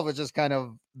little while. Was just kind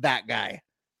of that guy.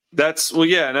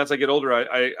 And as I get older,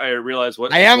 I realize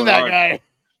what I am. That guy.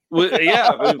 Well,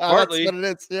 yeah, partly. That's what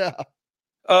it is.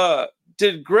 Yeah.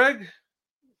 Did Greg,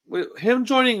 him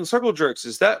joining Circle Jerks,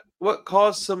 is that what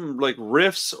caused some like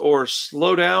rifts or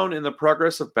slowdown in the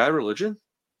progress of Bad Religion?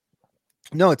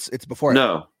 No, it's before.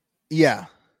 No. Yeah.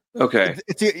 Okay.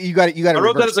 It's you got it. I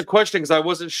wrote that as a question because I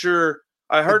wasn't sure.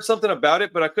 I heard something about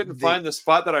it, but I couldn't find the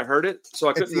spot that I heard it, so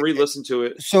I couldn't re-listen to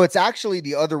it. So it's actually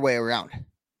the other way around.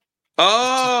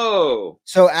 Oh.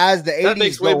 So as the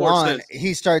 80s go on, sense.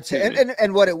 he starts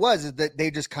and what it was is that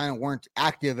they just kind of weren't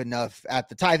active enough at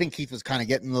the time. I think Keith was kind of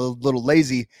getting a little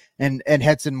lazy, and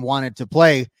Hetson wanted to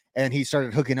play, and he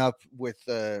started hooking up with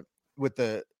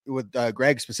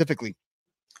Greg specifically.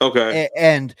 Okay.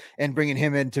 And bringing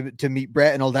him in to meet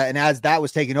Brett and all that. And as that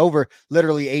was taken over,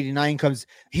 literally 89 comes.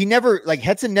 He never, like,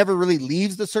 Hetson never really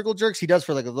leaves the Circle Jerks. He does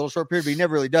for like a little short period, but he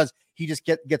never really does. He just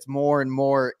gets more and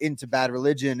more into Bad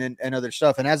Religion and other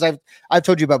stuff. And as I've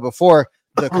told you about before,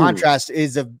 the contrast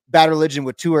is of Bad Religion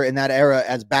with tour in that era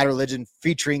as Bad Religion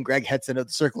featuring Greg Hetson of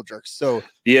the Circle Jerks. So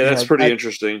yeah, that's pretty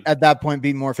interesting at that point,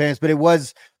 being more famous. But it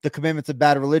was the commitments of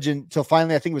Bad Religion till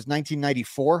finally, I think it was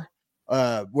 1994.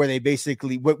 Where they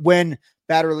basically, when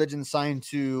Bad Religion signed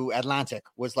to Atlantic,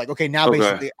 was like, okay, now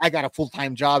basically I got a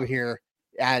full-time job here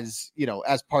as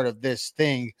part of this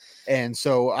thing. And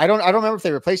so I don't remember if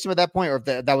they replaced him at that point or if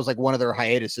that was like one of their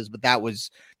hiatuses, but that was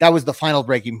the final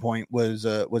breaking point was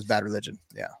Bad Religion.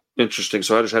 Yeah. Interesting.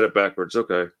 So I just had it backwards.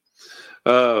 Okay.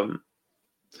 I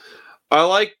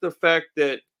like the fact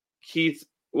that Keith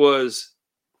was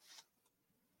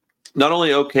not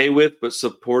only okay with, but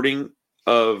supporting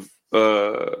of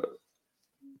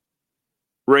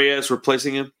Reyes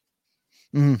replacing him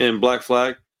in Black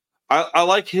Flag. I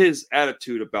like his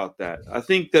attitude about that. I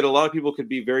think that a lot of people could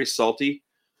be very salty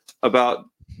about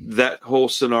that whole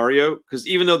scenario because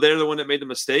even though they're the one that made the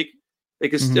mistake,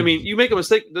 because I mean, you make a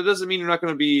mistake, that doesn't mean you're not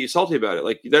going to be salty about it.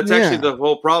 Like that's actually the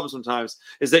whole problem sometimes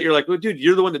is that you're like, well, dude,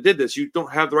 you're the one that did this. You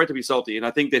don't have the right to be salty. And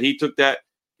I think that he took that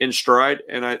in stride,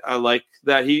 and I like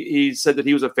that he said that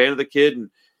he was a fan of the kid and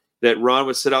that Ron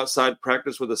would sit outside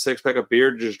practice with a 6-pack of beer,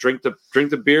 just drink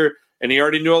the beer, and he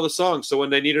already knew all the songs. So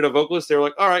when they needed a vocalist, they were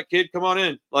like, "All right, kid, come on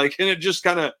in." Like, and it just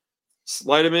kind of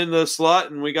slide him in the slot,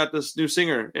 and we got this new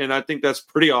singer, and I think that's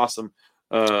pretty awesome.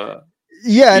 And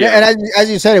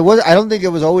as you said, it was. I don't think it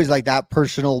was always like that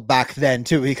personal back then,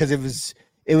 too, because it was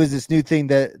this new thing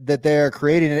that they're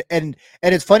creating, and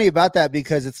it's funny about that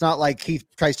because it's not like Keith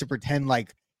tries to pretend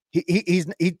like. He's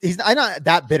I'm not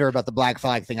that bitter about the Black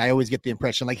Flag thing. I always get the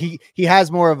impression like he has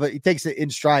more of he takes it in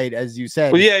stride, as you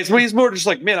said. Well, yeah, he's more just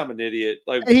like, man, I'm an idiot.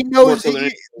 Like he knows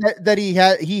that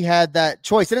he had that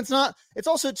choice, and it's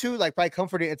also too like probably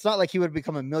comforting. It's not like he would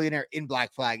become a millionaire in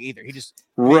Black Flag either. He just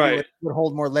would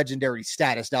hold more legendary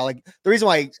status. Now, like the reason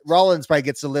why Rollins probably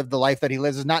gets to live the life that he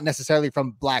lives is not necessarily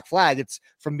from Black Flag. It's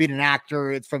from being an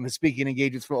actor. It's from his speaking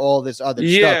engagements, for all this other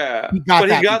stuff. Yeah, he got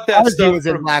that stuff. He was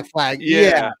in Black Flag.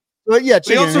 Yeah. But yeah,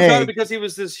 he also got it because he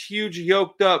was this huge,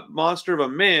 yoked up monster of a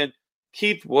man.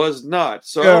 Keith was not.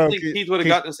 So I don't think Keith would have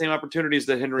gotten the same opportunities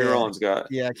that Henry Rollins got.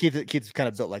 Yeah, Keith's kind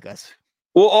of built like us.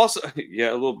 Well, also,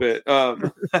 yeah, a little bit.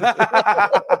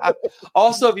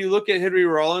 Also, if you look at Henry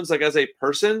Rollins like as a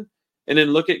person, and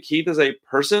then look at Keith as a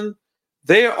person,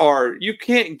 you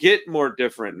can't get more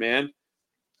different, man.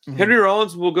 Henry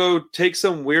Rollins will go take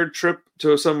some weird trip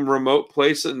to some remote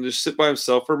place and just sit by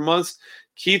himself for months.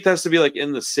 Keith has to be like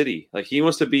in the city. Like he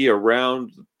wants to be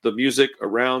around the music,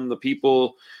 around the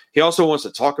people. He also wants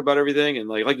to talk about everything. And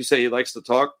like you say, he likes to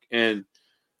talk. And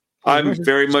I'm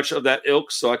very much of that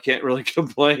ilk, so I can't really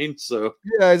complain. So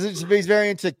yeah, he's very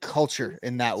into culture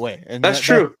in that way. And that's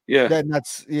true.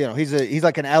 That's, he's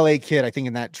like an LA kid, I think,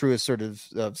 in that truest sort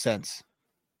of sense.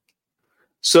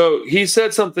 So he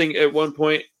said something at one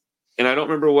point, and I don't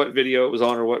remember what video it was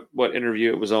on or what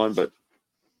interview it was on, but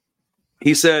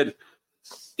he said,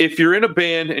 if you're in a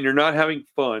band and you're not having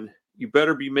fun, you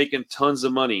better be making tons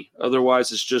of money.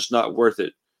 Otherwise, it's just not worth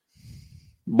it.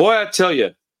 Boy, I tell you,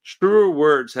 truer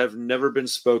words have never been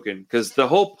spoken because the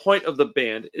whole point of the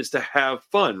band is to have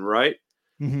fun, right?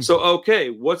 So,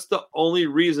 okay, what's the only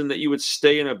reason that you would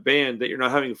stay in a band that you're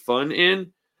not having fun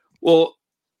in? Well,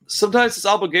 sometimes it's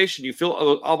obligation. You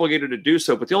feel obligated to do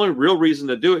so, but the only real reason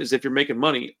to do it is if you're making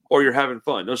money or you're having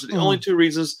fun. Those are the only two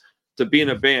reasons to be in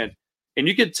a band. And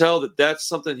you can tell that that's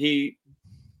something he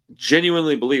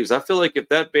genuinely believes. I feel like if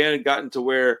that band had gotten to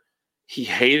where he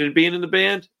hated being in the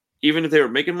band, even if they were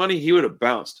making money, he would have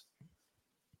bounced.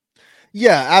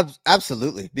 Yeah,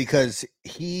 absolutely. Because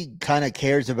he kind of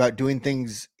cares about doing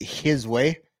things his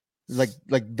way, like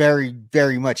very,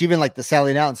 very much. Even like the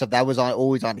selling out and stuff, that was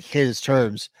always on his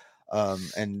terms,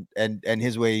 and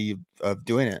his way of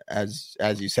doing it. As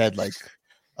you said, like.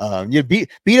 Beat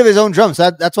of his own drums.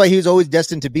 That's why he was always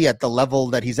destined to be at the level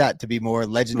that he's at, to be more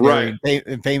legendary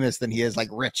and famous than he is like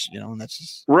rich, and that's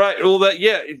just right. Well,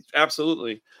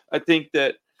 absolutely. I think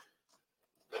that,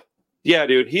 yeah,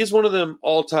 dude, he's one of them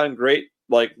all-time great,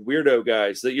 like weirdo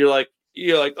guys that you're like,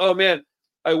 oh man,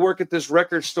 I work at this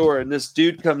record store and this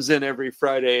dude comes in every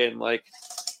Friday and like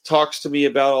talks to me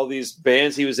about all these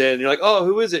bands he was in. And you're like, oh,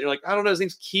 who is it? You're like, I don't know. His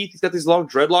name's Keith. He's got these long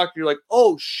dreadlocks. You're like,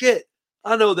 oh shit.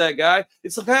 I know that guy.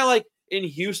 It's kind of like in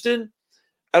Houston.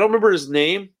 I don't remember his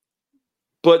name,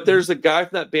 but there's a guy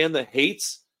from that band, The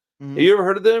Hates. Have you ever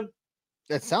heard of them?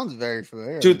 That sounds very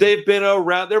familiar. Dude, they've been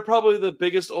around. They're probably the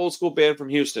biggest old school band from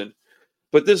Houston.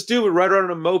 But this dude would ride around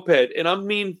on a moped, and I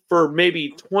mean for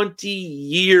maybe 20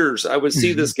 years, I would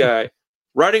see this guy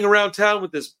riding around town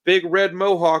with this big red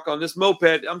mohawk on this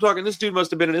moped. I'm talking, this dude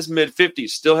must have been in his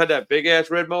mid-50s, still had that big-ass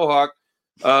red mohawk.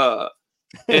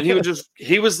 And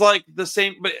he was like the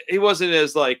same, but he wasn't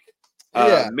as like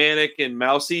manic and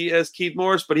mousy as Keith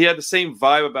Morris, but he had the same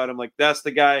vibe about him. Like, that's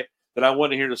the guy that I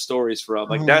want to hear the stories from.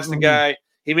 Like, that's the guy.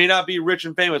 He may not be rich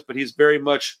and famous, but he's very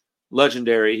much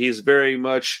legendary. He's very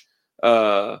much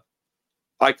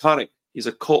iconic. He's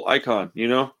a cult icon, you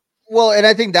know? Well, and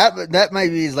I think that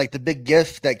might be like the big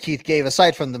gift that Keith gave,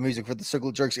 aside from the music for the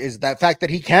Circle Jerks, is that fact that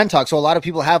he can talk. So a lot of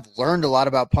people have learned a lot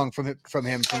about punk from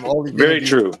him, from all the very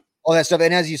true, all that stuff.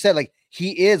 And as you said, like,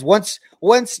 he is once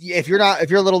if you're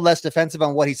a little less defensive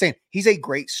on what he's saying, he's a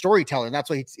great storyteller, and that's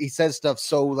why he says stuff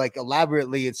so like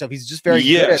elaborately and stuff. He's just very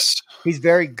he's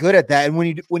very good at that. And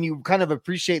when you kind of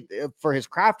appreciate for his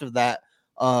craft of that,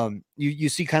 you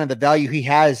see kind of the value he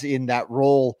has in that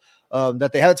role.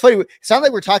 That they have. It's funny. It sounds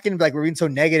like we're talking like we're being so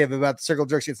negative about the Circle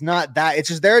Jerks. It's not that. It's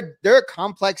just they're a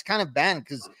complex kind of band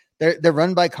because they're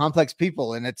run by complex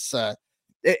people, and it's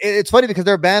funny because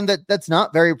they're a band that's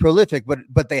not very prolific,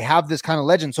 but they have this kind of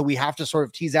legend. So we have to sort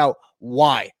of tease out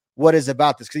what is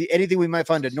about this, because anything we might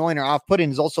find annoying or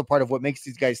off-putting is also part of what makes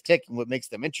these guys tick and what makes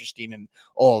them interesting and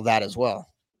all of that as well.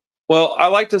 Well, I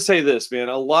like to say this, man.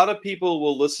 A lot of people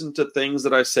will listen to things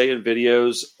that I say in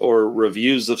videos or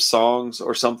reviews of songs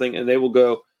or something, and they will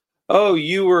go, oh,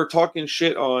 you were talking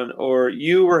shit on, or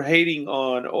you were hating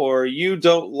on, or you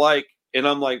don't like. And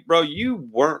I'm like, bro, you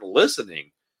weren't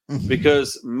listening,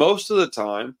 because most of the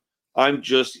time I'm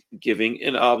just giving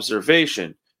an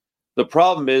observation. The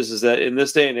problem is that in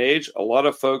this day and age, a lot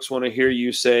of folks want to hear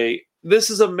you say, this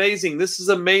is amazing, this is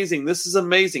amazing, this is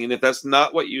amazing. And if that's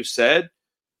not what you said,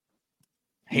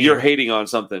 you're hating on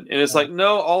something. And it's like,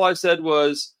 no, all I said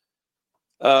was,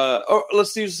 or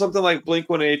let's use something like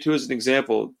Blink-182 as an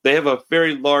example. They have a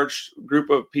very large group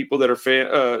of people that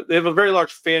are they have a very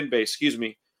large fan base,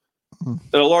 and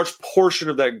a large portion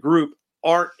of that group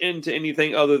aren't into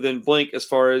anything other than Blink as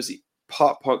far as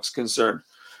pop punk's concerned.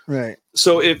 Right.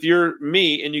 So if you're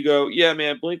me and you go, yeah,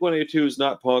 man, Blink-182 is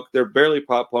not punk. They're barely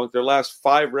pop punk. Their last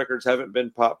 5 records haven't been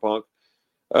pop punk.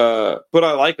 But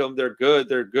I like them. They're good.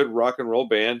 They're a good rock and roll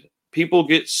band. People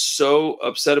get so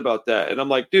upset about that. And I'm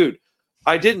like, dude,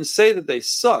 I didn't say that they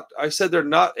sucked. I said they're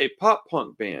not a pop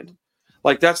punk band.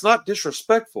 Like, that's not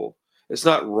disrespectful. It's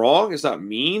not wrong. It's not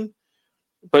mean.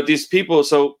 But these people,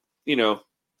 so,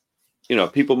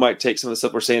 people might take some of the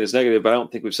stuff we're saying as negative, but I don't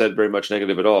think we've said very much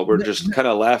negative at all. We're just kind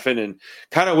of laughing and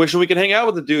kind of wishing we could hang out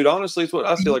with the dude. Honestly, it's what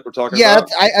I feel like we're talking about.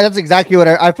 Yeah, that's exactly what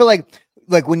I feel like.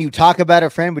 Like when you talk about a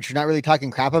friend, but you're not really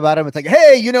talking crap about him. It's like,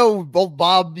 hey, old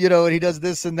Bob, and he does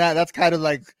this and that. That's kind of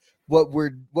like what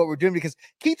we're doing, because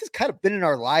Keith has kind of been in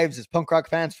our lives as punk rock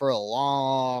fans for a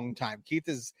long time. Keith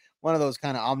is one of those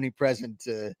kind of omnipresent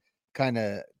kind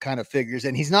of figures,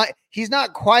 and he's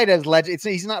not quite as legend.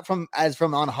 He's not from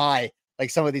on high like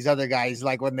some of these other guys.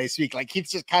 Like when they speak, like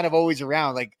Keith's just kind of always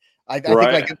around. Like I think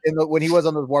like when he was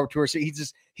on the Warped Tour, so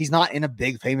he's not in a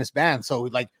big famous band, so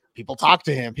like. People talk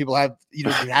to him. People have,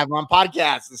 have him on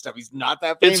podcasts and stuff. He's not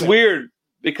that famous. It's weird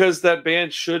because that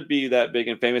band should be that big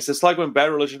and famous. It's like when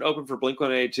Bad Religion opened for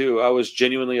Blink-182. I was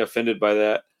genuinely offended by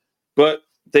that, but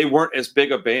they weren't as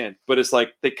big a band. But it's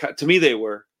like to me they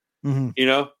were.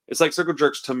 It's like Circle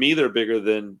Jerks. To me, they're bigger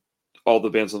than all the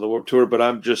bands on the Warped Tour. But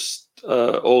I'm just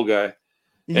old guy,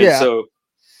 and so.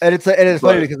 And it's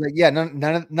funny because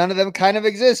none of them kind of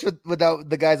exist without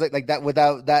the guys like that,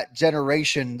 without that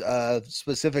generation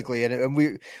specifically. And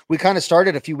we kind of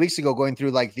started a few weeks ago going through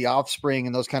like the Offspring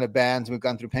and those kind of bands. We've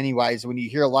gone through Pennywise. When you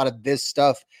hear a lot of this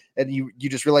stuff, and you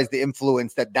just realize the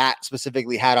influence that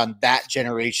specifically had on that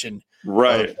generation,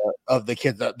 right? Of the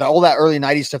kids, all that early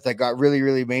 '90s stuff that got really,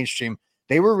 really mainstream.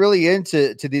 They were really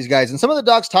into these guys. And some of the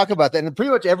docs talk about that. And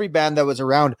pretty much every band that was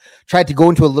around tried to go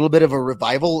into a little bit of a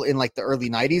revival in like the early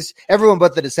 90s. Everyone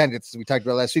but the Descendants, as we talked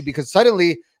about last week, because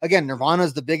suddenly, again, Nirvana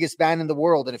is the biggest band in the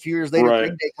world. And a few years later,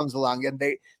 Green Day comes along, and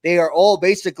they are all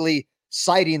basically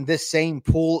citing this same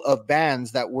pool of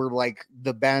bands that were like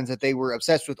the bands that they were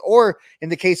obsessed with. Or in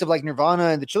the case of like Nirvana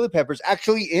and the Chili Peppers,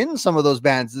 actually in some of those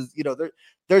bands,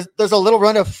 there's a little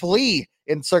run of Flea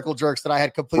in Circle Jerks that I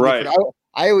had completely forgot.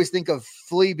 I always think of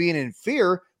Flea being in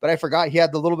Fear, but I forgot he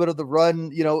had the little bit of the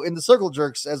run, in the Circle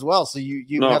Jerks as well. So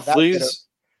you have that bit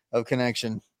of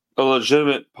connection. A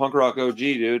legitimate punk rock OG,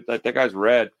 dude. Like, that guy's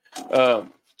rad.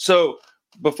 So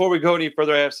before we go any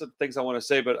further, I have some things I want to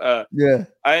say, but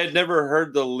I had never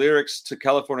heard the lyrics to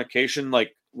Californication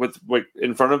like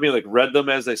in front of me, like read them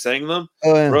as they sang them.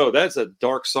 Oh, yeah. Bro, that's a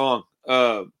dark song.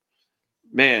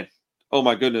 Man. Oh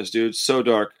my goodness, dude, so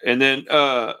dark. And then,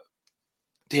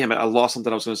 damn it, I lost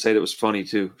something I was going to say that was funny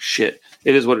too. Shit,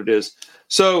 it is what it is.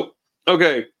 So,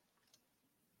 okay.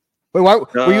 Wait, why,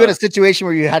 were you in a situation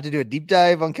where you had to do a deep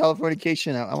dive on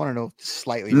Californication? I want to know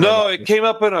slightly. No, it came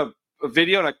up in a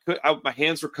video, and my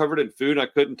hands were covered in food, and I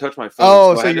couldn't touch my phone.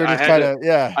 Oh, so you were just trying to,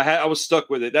 yeah. I was stuck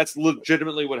with it. That's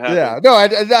legitimately what happened. Yeah, no,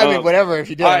 I mean, whatever. If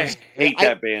you did, I hate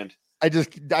that band. I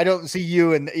don't see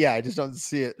you, and I just don't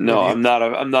see it. No, I'm not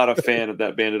a fan of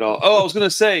that band at all. Oh, I was gonna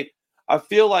say, I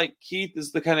feel like Keith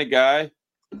is the kind of guy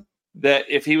that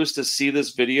if he was to see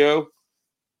this video,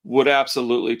 would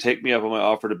absolutely take me up on my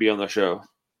offer to be on the show.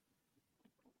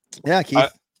 Yeah,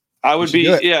 Keith. I would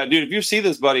be, yeah, dude, if you see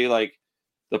this, buddy, like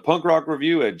the punk rock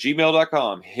review at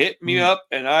gmail.com, hit me up,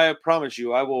 and I promise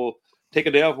you, I will take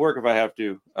a day off work if I have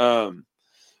to. And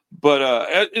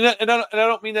I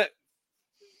don't mean that,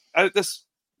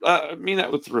 I mean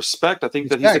that with respect. I think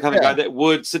that he's the kind of guy that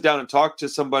would sit down and talk to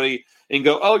somebody and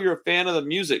go, oh, you're a fan of the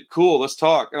music. Cool. Let's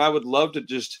talk. And I would love to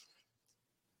just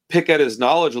pick at his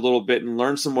knowledge a little bit and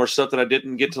learn some more stuff that I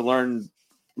didn't get to learn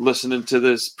listening to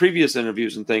this previous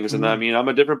interviews and things. And I mean, I'm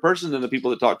a different person than the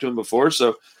people that talked to him before.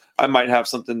 So I might have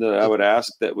something that I would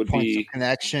ask that would be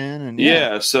connection. And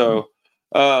yeah. So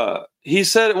he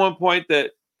said at one point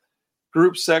that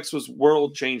group sex was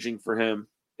world changing for him.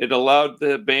 It allowed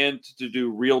the band to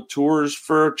do real tours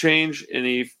for a change. And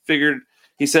he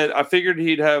said, I figured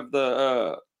he'd have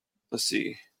the, let's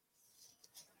see.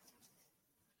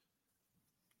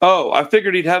 Oh, I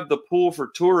figured he'd have the pool for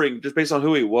touring just based on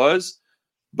who he was.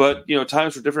 But, you know,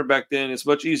 times were different back then. It's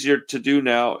much easier to do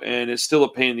now. And it's still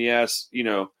a pain in the ass, you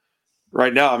know,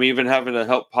 right now. I'm even having to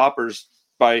help poppers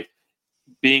by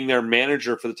being their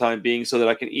manager for the time being so that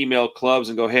I can email clubs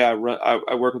and go, hey, I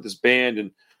work with this band and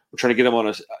we're trying to get them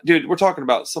on dude, we're talking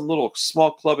about some little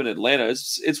small club in Atlanta.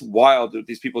 It's wild that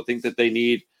these people think that they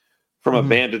need from a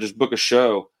band to just book a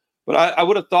show. But I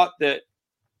would have thought that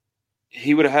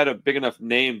he would have had a big enough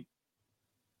name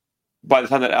by the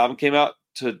time that album came out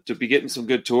to be getting some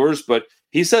good tours. But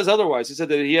he says otherwise. He said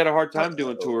that he had a hard time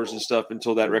doing tours and stuff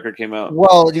until that record came out.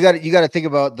 Well, you got to think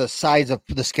about the size of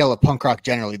the scale of punk rock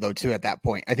generally, though, too, at that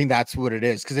point. I think that's what it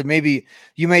is. Because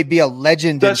you may be a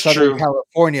legend in Southern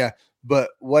California,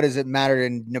 but what does it matter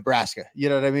in Nebraska? You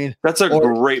know what I mean? That's a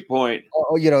great point.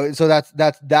 You know, so that's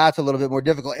a little bit more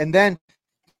difficult. And then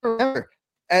remember,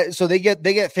 so they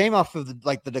get fame off of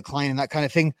the decline and that kind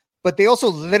of thing, but they also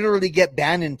literally get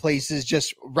banned in places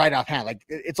just right offhand. Like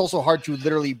it's also hard to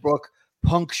literally book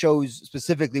punk shows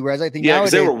specifically. Whereas I think because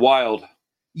they were wild.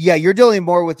 Yeah, you're dealing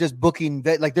more with just booking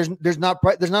that. Like there's not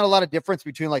a lot of difference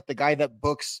between like the guy that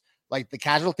books like the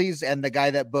Casualties and the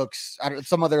guy that books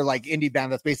some other like indie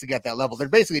band that's basically at that level. They're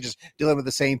basically just dealing with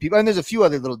the same people. And there's a few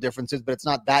other little differences, but it's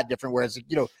not that different. Whereas,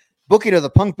 you know, booking of the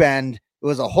punk band, it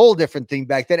was a whole different thing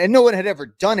back then. And no one had ever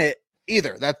done it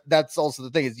either. That's also the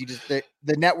thing is the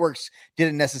networks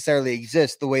didn't necessarily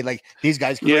exist the way like these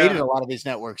guys created a lot of these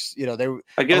networks. You know, they were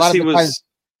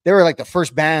like the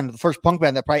first punk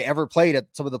band that probably ever played at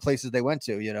some of the places they went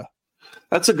to, you know.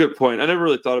 That's a good point. I never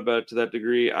really thought about it to that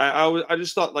degree. I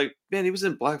just thought like, man, he was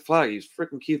in Black Flag. He's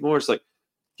freaking Keith Morris. Like,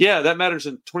 yeah, that matters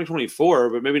in 2024,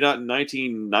 but maybe not in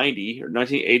 1990 or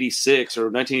 1986 or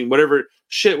whatever.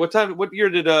 Shit, what year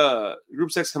did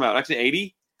Group Sex come out?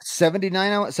 1980?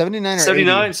 79 or 79.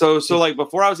 80. So like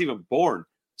before I was even born.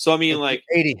 So I mean, like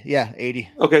 80, yeah, 80.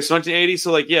 Okay, so 1980.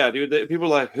 So like, yeah, dude, people are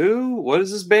like, who? What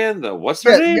is this band though? What's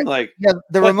their name?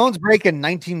 The Ramones break in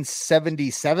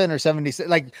 1977 or 76.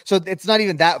 Like, so it's not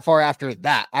even that far after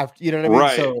that. You know what I mean?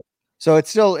 Right. So it's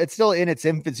still in its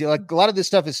infancy. Like a lot of this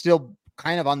stuff is still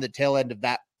kind of on the tail end of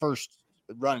that first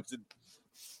run.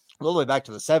 All the way back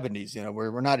to the 70s, you know,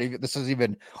 where we're not even, this is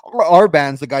even our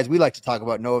bands, the guys we like to talk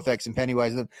about, NoFX and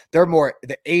Pennywise, they're more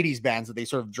the 80s bands that they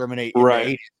sort of germinate in the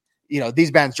 80s. You know,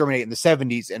 these bands germinate in the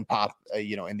 70s and pop,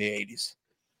 you know, in the 80s.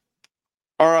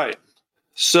 All right.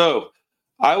 So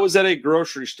I was at a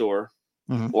grocery store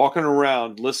walking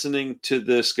around listening to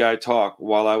this guy talk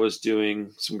while I was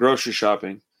doing some grocery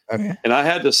shopping. Okay. And I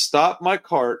had to stop my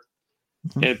cart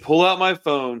and pull out my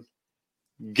phone,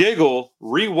 giggle,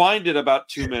 rewind it about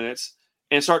 2 minutes,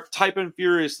 and start typing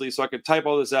furiously so I could type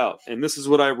all this out. And this is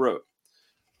what I wrote.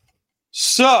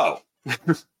 So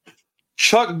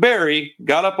Chuck Berry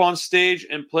got up on stage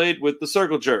and played with the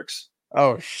Circle Jerks.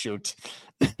 Oh, shoot.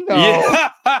 No. Yeah.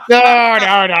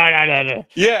 No.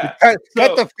 Yeah.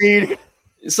 Cut the feed.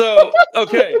 So,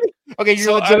 okay. Okay,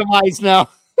 you're legitimized now.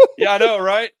 Yeah, I know,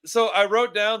 right? So I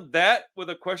wrote down that with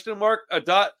a question mark, a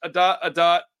dot,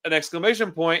 an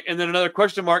exclamation point, and then another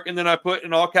question mark, and then I put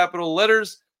in all capital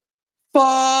letters,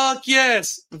 fuck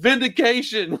yes,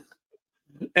 vindication.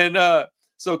 And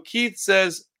So Keith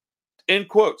says, in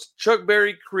quotes, Chuck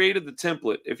Berry created the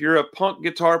template. If you're a punk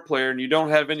guitar player and you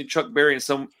don't have any Chuck Berry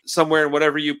in somewhere in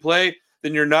whatever you play,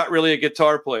 then you're not really a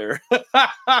guitar player.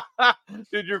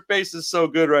 Dude, your face is so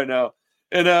good right now.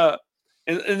 And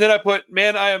then I put,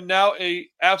 man, I am now a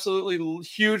absolutely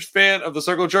huge fan of the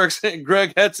Circle Jerks and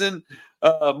Greg Hetson,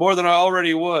 more than I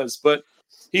already was. But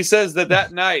he says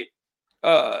that night,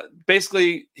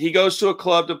 basically he goes to a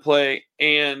club to play,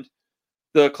 and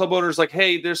the club owner's like,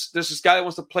 hey, there's this guy that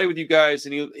wants to play with you guys.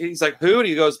 And he's like, who? And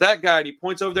he goes, that guy. And he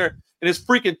points over there, and it's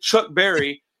freaking Chuck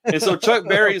Berry. And so Chuck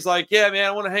Berry's like, yeah, man,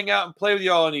 I want to hang out and play with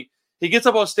y'all. And he gets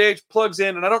up on stage, plugs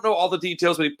in, and I don't know all the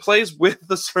details, but he plays with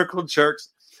the Circle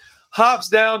Jerks, hops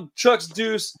down, Chuck's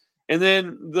deuce. And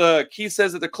then Keith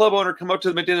says that the club owner come up to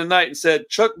them at the end of the night and said,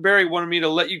 Chuck Berry wanted me to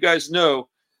let you guys know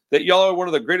that y'all are one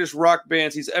of the greatest rock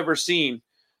bands he's ever seen.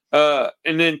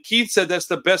 And then Keith said that's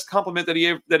the best compliment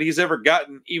that he's ever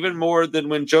gotten, even more than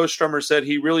when Joe Strummer said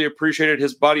he really appreciated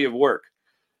his body of work.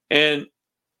 And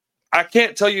I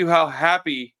can't tell you how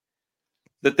happy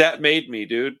that made me,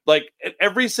 dude. Like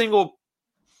every single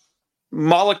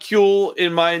molecule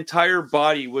in my entire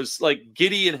body was like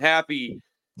giddy and happy.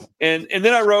 And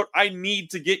then I wrote, I need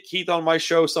to get Keith on my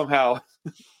show somehow.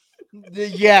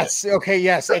 Yes. Okay.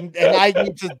 Yes. And I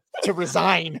need to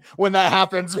resign when that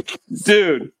happens.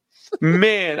 Dude,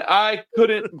 man, I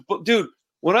couldn't. Dude,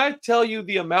 when I tell you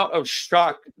the amount of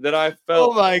shock that I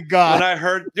felt, oh my God,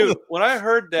 when I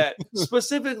heard that,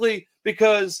 specifically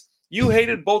because you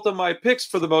hated both of my picks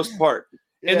for the most part,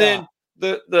 and then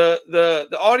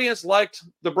the audience liked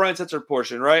the Brian Setzer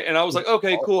portion, right? And I was like,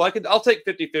 okay, cool, I'll take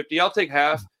 50-50, I'll take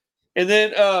half. And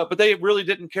then, but they really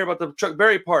didn't care about the Chuck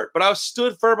Berry part. But I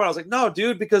stood firm, and I was like, no,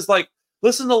 dude, because like,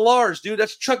 listen to Lars, dude,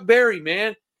 that's Chuck Berry,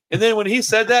 man. And then when he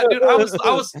said that, dude,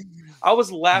 I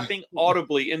was laughing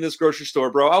audibly in this grocery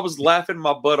store, bro. I was laughing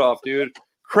my butt off, dude,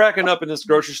 cracking up in this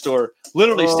grocery store,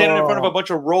 literally standing in front of a bunch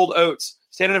of rolled oats,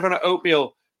 standing in front of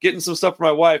oatmeal, getting some stuff for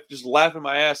my wife, just laughing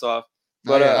my ass off.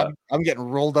 But I'm getting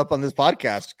rolled up on this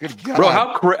podcast. Good God,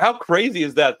 bro, how crazy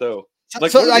is that though?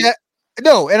 Like,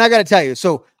 and I got to tell you,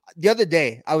 so. The other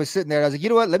day, I was sitting there. I was like, you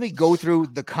know what? Let me go through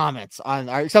the comments on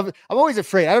our stuff. I'm always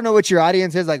afraid. I don't know what your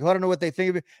audience is like. I don't know what they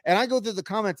think of it. And I go through the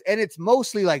comments, and it's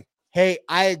mostly like, hey,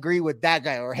 I agree with that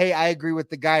guy, or hey, I agree with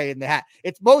the guy in the hat.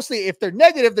 It's mostly, if they're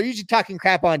negative, they're usually talking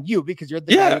crap on you because you're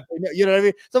the guy. You know what I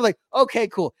mean? So I'm like, okay,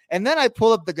 cool. And then I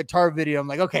pull up the guitar video. I'm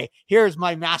like, okay, here's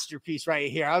my masterpiece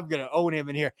right here. I'm going to own him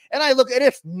in here. And I look, and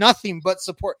it's nothing but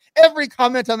support. Every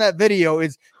comment on that video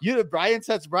is, Brian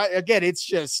says, Brian. Again, it's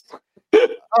just...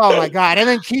 Oh my God. And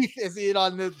then Keith is in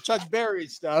on the Chuck Berry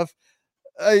stuff.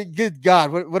 Good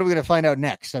God. What are we going to find out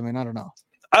next? I mean, I don't know.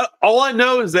 All I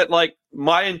know is that like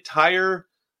my entire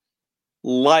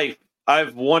life,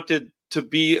 I've wanted to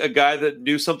be a guy that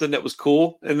knew something that was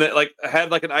cool and that like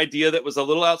had like an idea that was a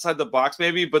little outside the box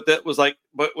maybe, but that was like,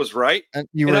 but was right. And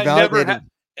you were validated.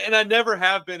 I never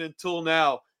have been until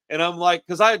now. And I'm like,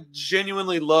 cause I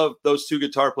genuinely love those two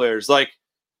guitar players. Like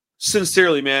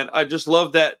sincerely, man, I just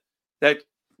love that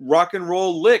rock and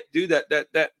roll lick, dude.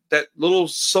 That little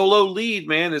solo lead,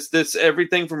 man. It's this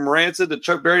everything from Rancid to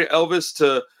Chuck Berry to Elvis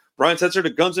to Brian Setzer to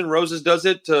Guns N' Roses does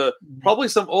it to probably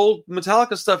some old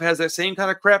Metallica stuff has that same kind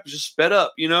of crap, just sped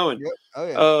up, you know. And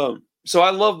so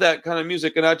I love that kind of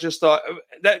music, and I just thought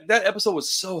that episode was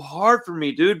so hard for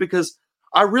me, dude, because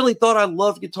I really thought I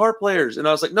loved guitar players, and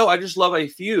I was like, no, I just love a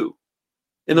few,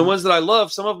 and the ones that I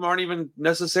love, some of them aren't even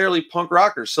necessarily punk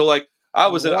rockers. So like.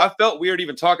 I felt weird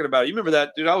even talking about it. You remember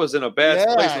that, dude? I was in a bad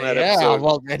place on that episode.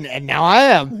 Well, and now I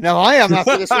am. Now I am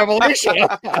after this revelation.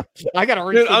 I gotta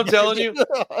read. I'm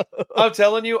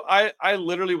telling you, I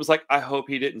literally was like, I hope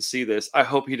he didn't see this. I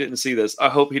hope he didn't see this. I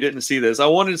hope he didn't see this. I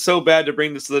wanted so bad to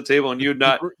bring this to the table, and you'd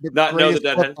not know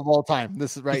that had of all time.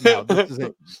 This is right now. This is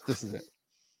it. This is it.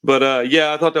 But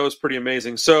yeah, I thought that was pretty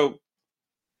amazing. So,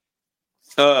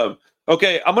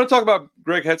 okay, I'm going to talk about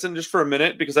Greg Hetson just for a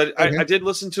minute because I did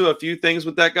listen to a few things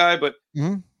with that guy, but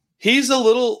he's a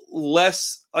little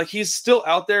less like he's still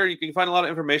out there. You can find a lot of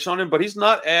information on him, but he's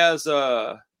not as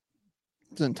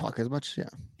doesn't talk as much.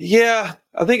 Yeah,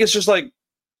 I think it's just like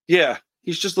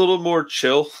he's just a little more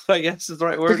chill. I guess is the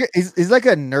right word. He's like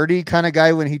a nerdy kind of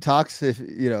guy when he talks. If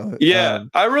you know,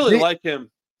 I really like him.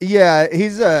 Yeah,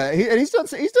 he's done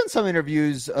some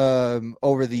interviews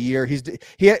over the year.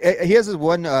 He has his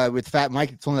one with Fat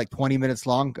Mike. It's only like 20 minutes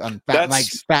long on Fat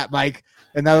Mike,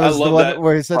 and that was the one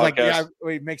where he said like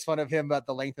where he makes fun of him about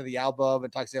the length of the album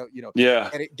and talks about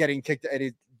getting kicked.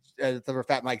 And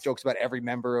Fat Mike jokes about every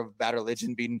member of Bad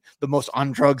Religion being the most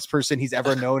on drugs person he's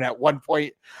ever known at one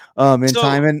point in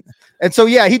time. And so,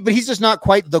 yeah, but he's just not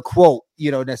quite the quote,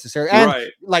 necessarily.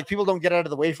 And like people don't get out of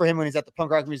the way for him when he's at the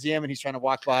Punk Rock Museum and he's trying to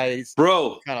walk by.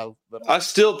 Bro, I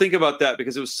still think about that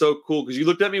because it was so cool. Because you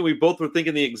looked at me, we both were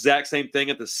thinking the exact same thing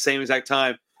at the same exact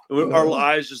time. And our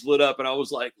eyes just lit up, and I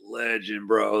was like, legend,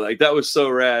 bro. Like, that was so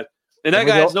rad. And that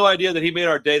guy has no idea that he made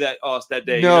our day that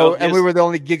day. No, and we were the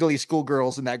only giggly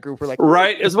schoolgirls in that group. We're like,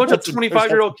 right? As a bunch of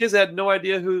 25-year-old kids that had no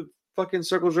idea who fucking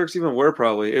Circle Jerks even were,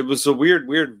 probably. It was a weird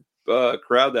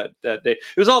crowd that day. It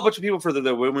was all a bunch of people for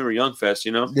the When We Were Young Fest,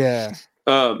 Yeah.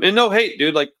 And no hate,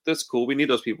 dude. Like, that's cool. We need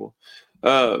those people.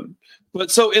 But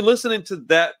so in listening to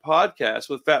that podcast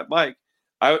with Fat Mike,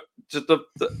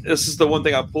 this is the one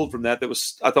thing I pulled from that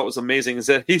I thought was amazing, is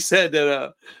that he said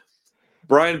that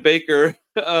Brian Baker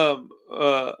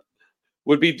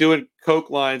would be doing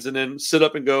coke lines and then sit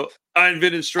up and go, "I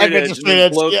invented straight edge," and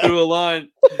then blow through a line.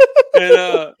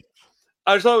 And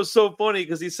I just thought it was so funny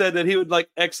because he said that he would like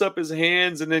X up his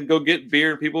hands and then go get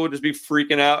beer and people would just be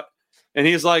freaking out. And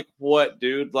he's like, "What,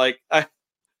 dude? Like, I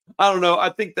don't know. I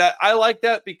think that I like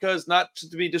that because not to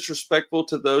be disrespectful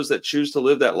to those that choose to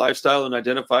live that lifestyle and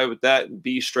identify with that and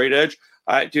be straight edge.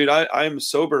 I am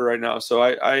sober right now, so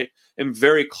I am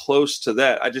very close to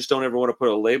that. I just don't ever want to put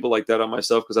a label like that on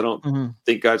myself because I don't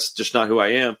think that's just not who I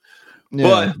am. Yeah.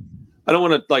 But I don't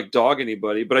want to like dog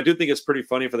anybody. But I do think it's pretty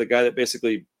funny for the guy that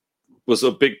basically was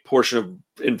a big portion of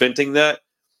inventing that.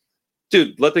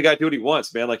 Dude, let the guy do what he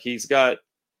wants, man. Like he's got.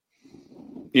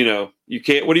 You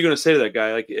can't. What are you going to say to that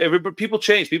guy? Like, people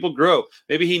change, people grow.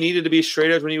 Maybe he needed to be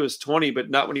straight edge when he was 20, but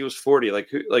not when he was 40. Yeah.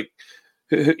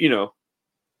 And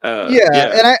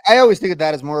I always think of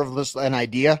that as more of just an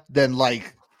idea than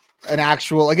like an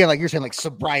actual. Again, like you're saying, like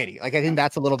sobriety. Like I think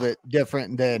that's a little bit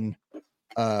different than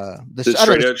the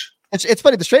straight edge. It's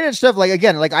funny, the straight edge stuff. Like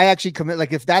again, like I actually commit.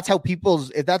 Like if that's how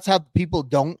people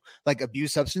don't like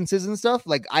abuse substances and stuff.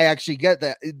 Like I actually get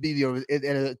that.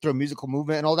 Through a musical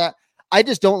movement and all that. I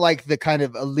just don't like the kind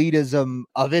of elitism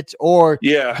of it or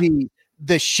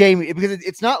the shame, because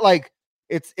it's not like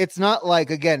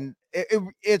again,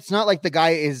 it's not like the guy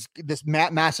is this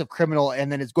massive criminal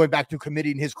and then is going back to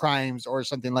committing his crimes or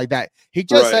something like that. He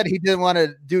just said he didn't want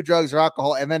to do drugs or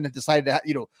alcohol and then decided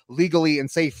to, legally and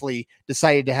safely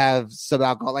decided to have some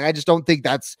alcohol. Like, I just don't think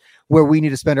that's where we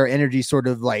need to spend our energy sort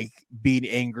of like being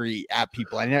angry at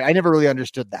people. I never really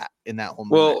understood that in that whole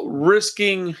moment. Well,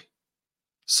 risking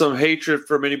some hatred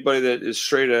from anybody that is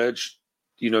straight edge,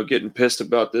 getting pissed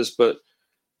about this, but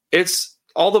it's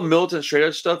all the militant straight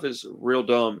edge stuff is real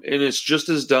dumb, and it's just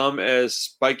as dumb as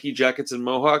spiky jackets and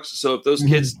mohawks. So if those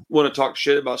kids want to talk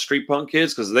shit about street punk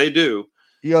kids, because they do,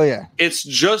 it's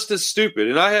just as stupid.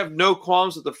 And I have no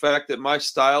qualms with the fact that my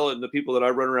style and the people that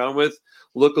I run around with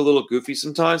look a little goofy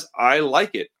sometimes. I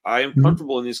like it. I am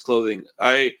comfortable in these clothing.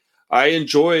 I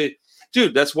enjoy.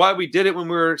 Dude, that's why we did it when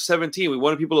we were 17. We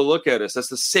wanted people to look at us. That's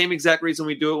the same exact reason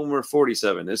we do it when we're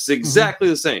 47. It's exactly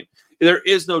the same. There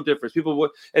is no difference. People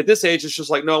at this age, it's just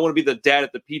like, no, I want to be the dad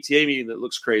at the PTA meeting that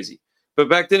looks crazy. But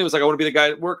back then, it was like, I want to be the guy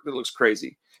at work that looks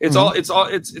crazy. It's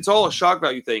all a shock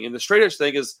value thing. And the straight edge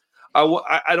thing is, I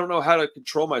don't know how to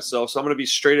control myself, so I'm going to be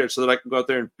straight edge so that I can go out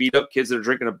there and beat up kids that are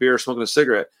drinking a beer or smoking a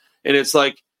cigarette. And it's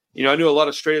like, I knew a lot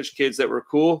of straight edge kids that were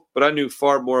cool, but I knew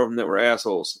far more of them that were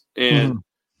assholes. And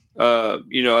I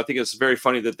think it's very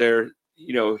funny that their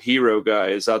hero guy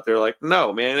is out there like,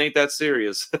 no, man, it ain't that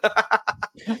serious.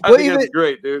 I think that's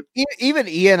great, dude. Even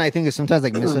Ian, I think, is sometimes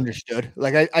like misunderstood.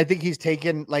 Like I think he's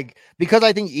taken because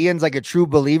I think Ian's like a true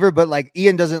believer, but like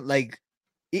Ian doesn't like.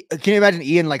 Can you imagine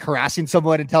Ian like harassing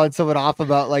someone and telling someone off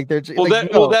about like their?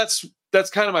 That's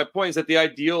kind of my point, is that the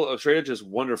ideal of straight edge is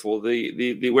wonderful.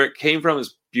 The where it came from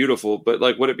is beautiful, but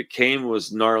like what it became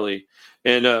was gnarly.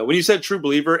 And when you said true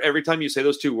believer, every time you say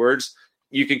those two words,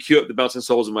 you can cue up the bouncing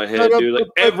souls in my head, dude. Like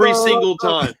every single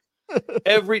time,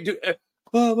 I'm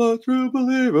a true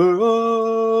believer.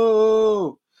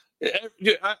 Oh,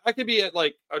 dude, I could be at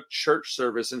like a church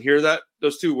service and hear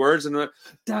those two words, and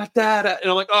da da da, and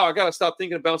I'm like, oh, I gotta stop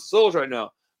thinking of bouncing souls right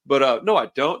now. But no, I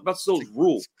don't. Bouncing souls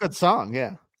rule. It's a good song,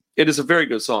 yeah. It is a very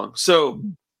good song. So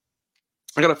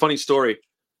I got a funny story.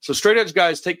 So straight edge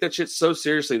guys take that shit so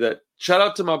seriously that shout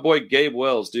out to my boy Gabe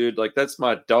Wells, dude. Like, that's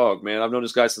my dog, man. I've known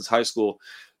this guy since high school,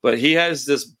 but he has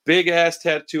this big ass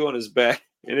tattoo on his back,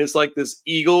 and it's like this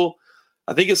eagle.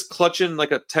 I think it's clutching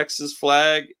like a Texas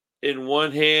flag in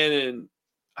one hand, and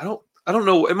I don't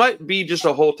know. It might be just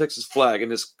a whole Texas flag in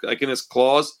his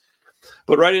claws,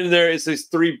 but right in there is these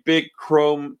three big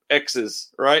chrome X's.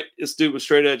 Right, this dude was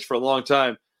straight edge for a long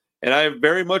time. And I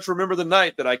very much remember the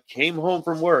night that I came home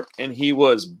from work and he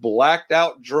was blacked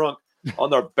out drunk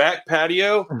on the back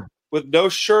patio with no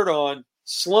shirt on,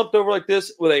 slumped over like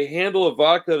this with a handle of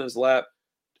vodka in his lap.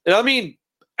 And I mean,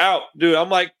 out, dude. I'm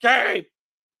like, Gabe,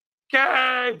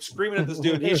 screaming at this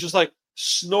dude. He's just like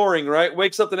snoring, right?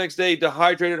 Wakes up the next day,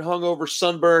 dehydrated, hungover,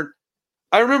 sunburned.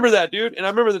 I remember that, dude. And I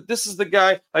remember that this is the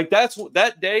guy, like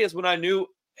that day is when I knew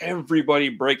everybody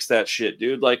breaks that shit,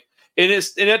 dude. Like, and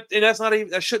that's not even,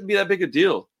 that shouldn't be that big a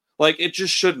deal. Like, it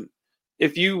just shouldn't.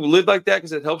 If you live like that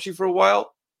because it helps you for a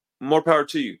while, more power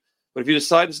to you. But if you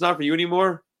decide it's not for you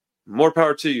anymore, more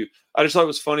power to you. I just thought it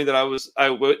was funny that I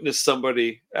witnessed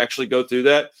somebody actually go through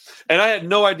that. And I had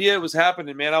no idea it was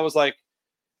happening, man. I was like,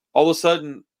 all of a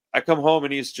sudden I come home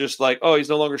and he's just like, oh, he's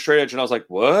no longer straight edge. And I was like,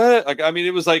 what? Like, I mean,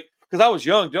 it was like, because I was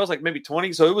young, dude. I was like maybe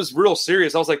 20. So it was real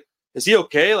serious. I was like, is he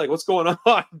okay? Like, what's going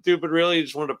on? Dude, but really he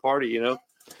just wanted to party, you know?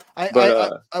 I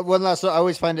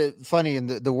always find it funny in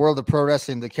the world of pro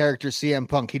wrestling, the character CM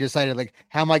Punk, he decided, like,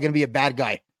 how am I going to be a bad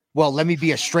guy? Well, let me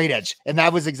be a straight edge. And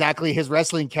that was exactly his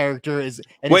wrestling character.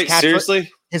 Wait, seriously?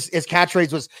 His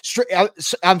catchphrase was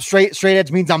I'm straight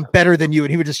edge means I'm better than you.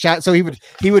 And he would just shout. So he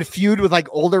would feud with like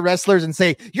older wrestlers and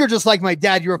say, you're just like my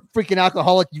dad. You're a freaking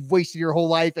alcoholic. You've wasted your whole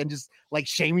life, and just like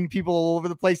shaming people all over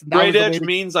the place. And straight edge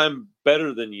means I'm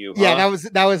better than you. Yeah, that was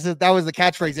the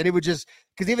catchphrase. And it would just,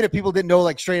 because even if people didn't know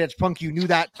like straight edge Punk, you knew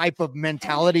that type of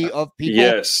mentality of people.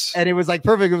 Yes. And it was like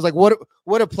perfect. It was like,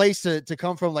 what a place to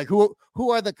come from. Like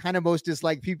who are the kind of most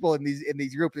disliked people in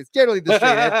these groups? It's generally the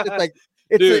straight edge. It's like,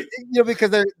 because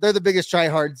they're the biggest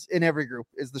tryhards in every group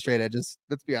is the straight edges.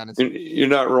 Let's be honest. You're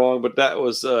not wrong, but that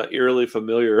was eerily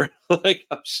familiar. Like,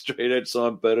 I'm straight edge, so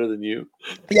I'm better than you.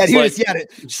 Yeah,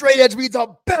 straight edge means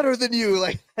I'm better than you.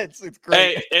 Like, it's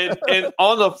great. Hey, and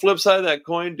on the flip side of that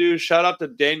coin, dude, shout out to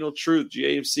Daniel Truth,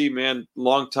 GAFC man,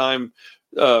 longtime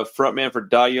front man for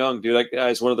Die Young, dude. That guy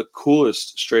is one of the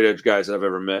coolest straight edge guys I've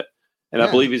ever met. And I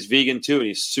believe he's vegan too, and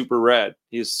he's super rad.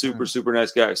 He's super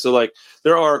nice guy. So like,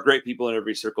 there are great people in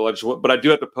every circle. But I do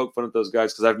have to poke fun at those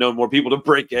guys because I've known more people to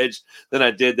break edge than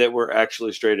I did that were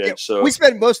actually straight edge. Yeah, so we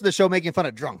spend most of the show making fun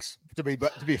of drunks. To be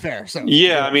fair, so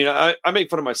yeah, I mean, I make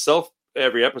fun of myself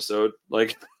every episode.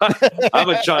 Like, I'm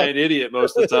a giant idiot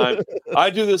most of the time. I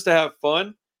do this to have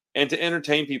fun and to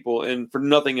entertain people, and for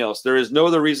nothing else. There is no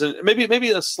other reason.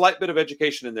 Maybe a slight bit of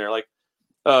education in there, like.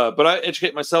 But I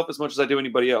educate myself as much as I do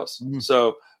anybody else. Mm-hmm.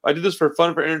 So I do this for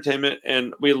fun, for entertainment,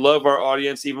 and we love our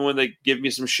audience, even when they give me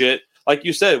some shit. Like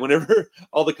you said, whenever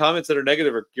all the comments that are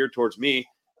negative are geared towards me,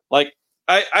 like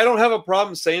I don't have a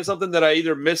problem saying something that I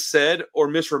either missaid or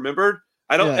misremembered.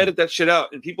 I don't edit that shit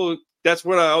out. And people, that's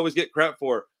what I always get crap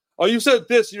for. Oh, you said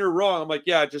this and you're wrong. I'm like,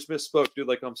 yeah, I just misspoke, dude.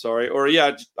 Like, I'm sorry. Or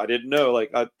yeah, I didn't know.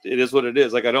 Like, it is what it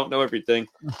is. Like, I don't know everything.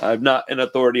 I'm not an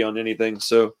authority on anything.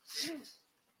 So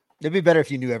it'd be better if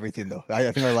you knew everything, though.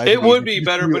 I think our life would be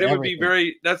better, but it would be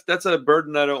very. That's a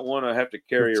burden I don't want to have to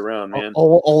carry around, man.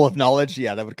 All of knowledge,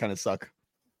 yeah, that would kind of suck.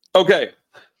 Okay,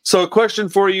 so a question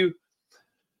for you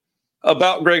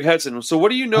about Greg Hudson. So, what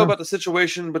do you know about the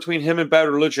situation between him and Bad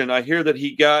Religion? I hear that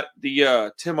he got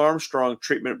the Tim Armstrong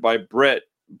treatment by Brett,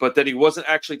 but that he wasn't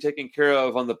actually taken care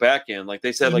of on the back end. Like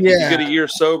they said, like if you get a year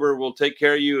sober, we'll take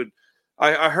care of you. And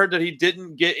I heard that he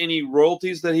didn't get any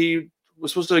royalties that he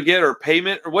was supposed to get, or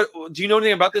payment, or what? Do you know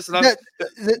anything about this? And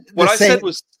what I said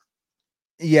was,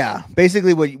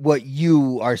 basically what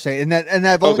you are saying, and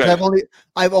I've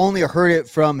only heard it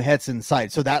from Hetson's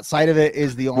side. So that side of it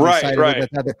is the only side of it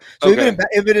that's out there. So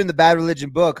even in the Bad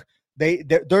Religion book,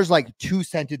 there's like 2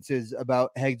 sentences about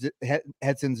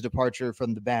Hetson's departure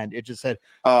from the band. It just said,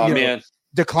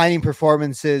 declining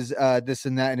performances, this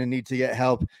and that, and a need to get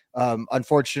help.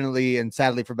 Unfortunately and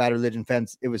sadly for Bad Religion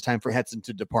fans, it was time for Hetson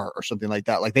to depart or something like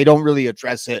that. Like they don't really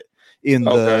address it in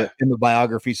the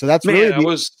biography. So that's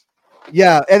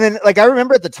and then like I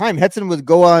remember at the time Hetson would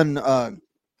go on it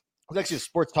was actually a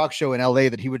sports talk show in LA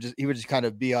that he would just kind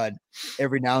of be on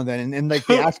every now and then. And like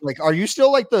they asked him, like, are you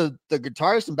still like the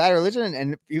guitarist in Bad Religion?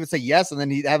 And he would say yes, and then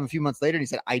he'd have him a few months later and he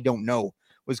said, I don't know.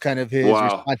 Was kind of his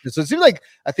response. So it seemed like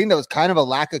I think that was kind of a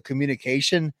lack of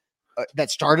communication that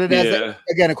started as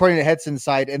again, according to Hetson's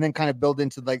side, and then kind of built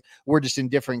into like we're just in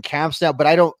different camps now. But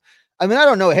I don't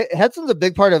know. Hetson's a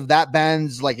big part of that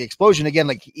band's like explosion. Again,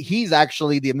 like he's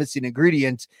actually the missing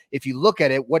ingredient. If you look at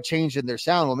it, what changed in their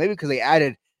sound? Well, maybe because they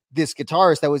added this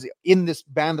guitarist that was in this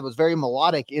band that was very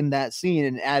melodic in that scene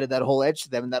and added that whole edge to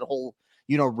them and that whole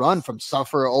run from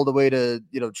Suffer all the way to,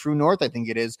 True North, I think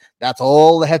it is. That's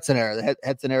all the Hetson era. The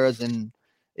Hetson era's in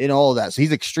all of that. So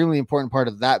he's extremely important part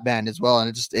of that band as well.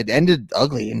 And it ended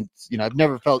ugly. And, I've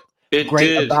never felt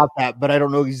great about that, but I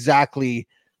don't know exactly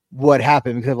what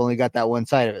happened because I've only got that one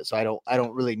side of it. So I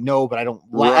don't really know, but I kind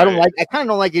of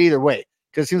don't like it either way.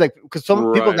 Cause it seems like, cause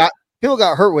some people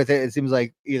got hurt with it. It seems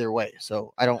like either way.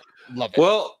 So I don't love it.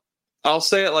 Well, I'll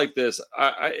say it like this.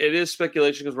 It is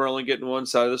speculation because we're only getting one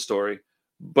side of the story,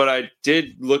 but I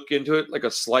did look into it like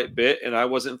a slight bit and I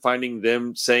wasn't finding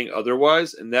them saying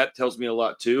otherwise. And that tells me a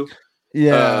lot too.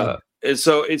 Yeah. And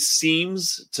so it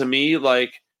seems to me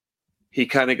like he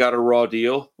kind of got a raw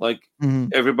deal. Like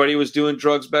everybody was doing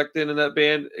drugs back then in that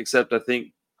band, except I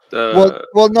think.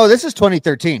 Well, no, this is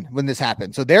 2013 when this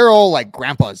happened. So they're all like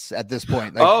grandpas at this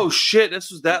point. Like, oh shit,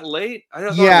 this was that late? I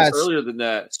thought it was earlier than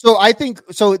that. So I think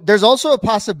there's also a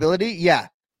possibility. Yeah.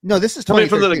 No, this is coming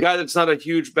from the guy that's not a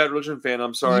huge Bad Religion fan.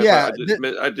 I'm sorry. Yeah,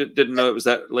 I didn't know it was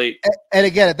that late. And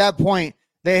again, at that point,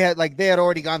 they had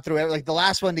already gone through it. Like the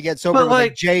last one to get sober was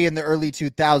like Jay in the early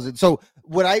 2000s. So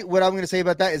what I'm going to say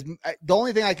about that is the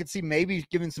only thing I could see maybe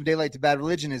giving some daylight to Bad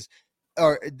Religion is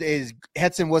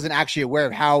Hetson wasn't actually aware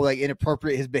of how like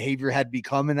inappropriate his behavior had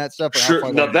become and that stuff.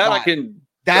 Sure, now that I can.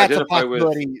 That's a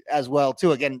possibility as well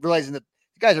too. Again, realizing that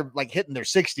the guys are like hitting their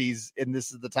 60s, and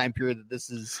this is the time period that this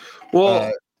is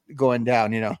going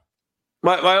down. You know,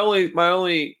 my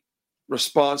only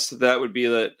response to that would be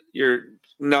that you're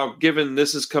now given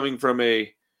this is coming from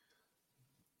a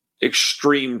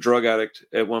extreme drug addict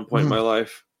at one point in my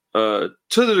life. To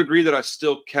the degree that I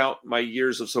still count my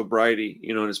years of sobriety,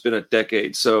 you know, and it's been a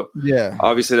decade. So yeah,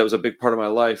 obviously that was a big part of my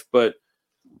life, but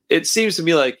it seems to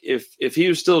me like if he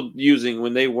was still using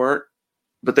when they weren't,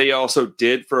 but they also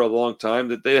did for a long time,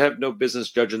 that they have no business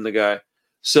judging the guy.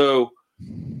 So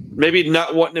maybe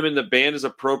not wanting him in the band is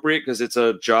appropriate because it's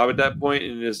a job at that point,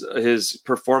 and his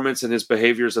performance and his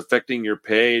behavior is affecting your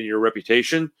pay and your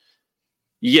reputation.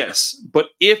 Yes. But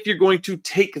if you're going to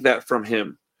take that from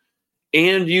him,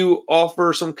 and you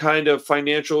offer some kind of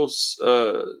financial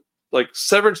like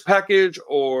severance package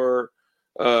or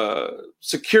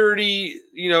security,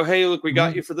 you know, hey, look, we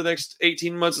got you for the next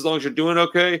 18 months as long as you're doing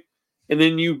okay. And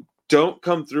then you don't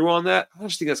come through on that. I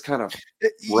just think that's kind of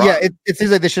it seems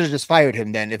like they should have just fired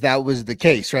him then if that was the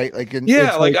case, right? Like I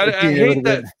hate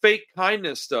that fake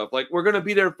kindness stuff. Like, we're gonna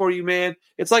be there for you, man.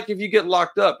 It's like if you get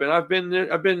locked up, and I've been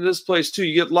in this place too.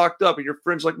 You get locked up and your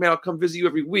friend's like, man, I'll come visit you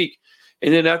every week.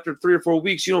 And then after 3 or 4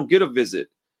 weeks, you don't get a visit.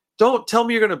 Don't tell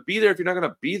me you're going to be there if you're not going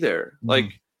to be there.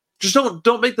 Like, just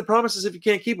don't make the promises if you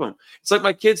can't keep them. It's like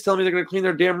my kids telling me they're going to clean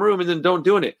their damn room and then don't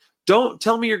doing it. Don't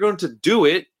tell me you're going to do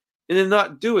it and then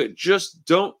not do it. Just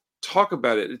don't talk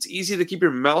about it. It's easy to keep your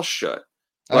mouth shut.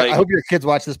 Like, I hope your kids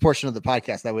watch this portion of the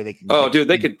podcast. That way they can. Oh, dude,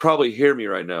 they could probably hear me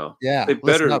right now. Yeah. They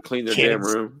better clean their damn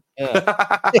room. Yeah.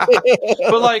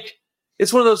 But like,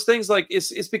 it's one of those things, like,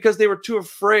 it's because they were too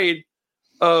afraid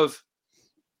of.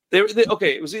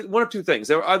 It was one of two things.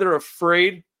 They were either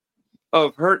afraid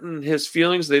of hurting his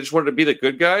feelings, they just wanted to be the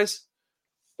good guys,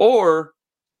 or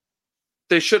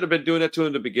they should have been doing that to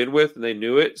him to begin with, and they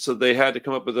knew it, so they had to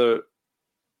come up with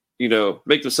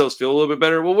make themselves feel a little bit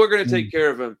better. Well, we're going to take care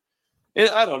of him. And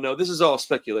I don't know. This is all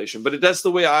speculation, but that's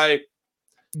the way I'm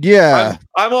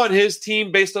on his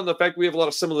team based on the fact we have a lot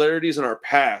of similarities in our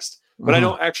past. But I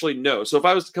don't actually know. So if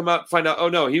I was to come out and find out, oh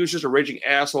no, he was just a raging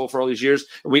asshole for all these years,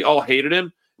 and we all hated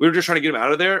him. We were just trying to get him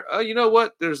out of there. You know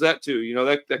what? There's that too. You know,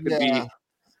 that could be.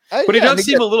 But he does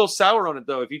seem a little sour on it,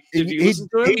 though. If you listen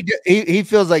to him, he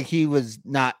feels like he was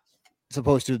not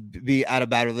supposed to be out of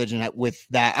Bad Religion with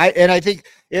that. I think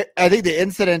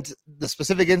the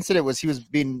specific incident was he was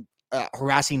being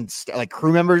harassing like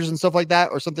crew members and stuff like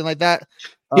that, or something like that.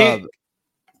 The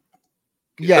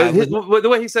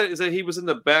way he said it is that he was in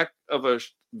the back of a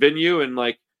venue and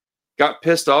like got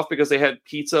pissed off because they had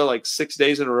pizza like 6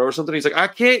 days in a row or something. He's like, I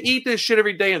can't eat this shit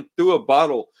every day, and threw a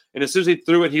bottle. And as soon as he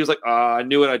threw it, he was like, I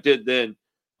knew what I did then.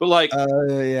 But like,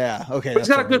 okay. But he's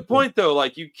got a good point though.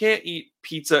 Like, you can't eat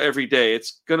pizza every day.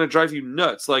 It's gonna drive you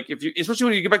nuts. Like, especially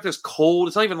when you get back to this cold,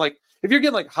 it's not even like if you're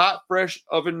getting like hot, fresh,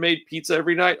 oven made pizza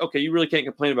every night. Okay, you really can't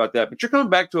complain about that. But you're coming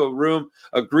back to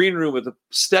a green room with a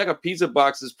stack of pizza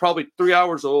boxes, probably 3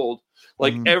 hours old.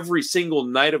 Like every single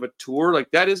night of a tour, like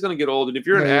that is going to get old. And if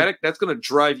you're an addict, that's going to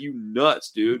drive you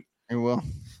nuts, dude. It will.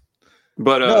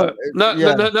 But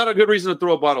not a good reason to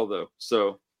throw a bottle, though.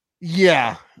 So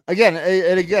yeah, again,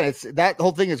 it's that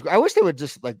whole thing is. I wish they would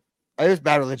just I wish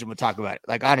Bad Religion would talk about it.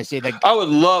 Like, honestly, like I would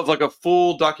love like a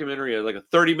full documentary, like a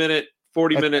 30-minute,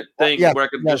 40-minute thing where I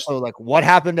could just so like what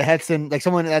happened to Hetson, like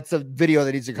someone that's a video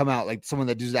that needs to come out, like someone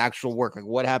that does the actual work, like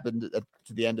what happened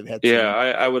to the end of Hetson. Yeah,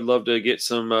 I would love to get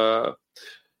some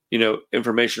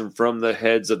information from the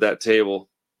heads of that table,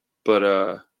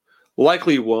 but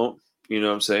likely won't. You know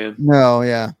what I'm saying? No,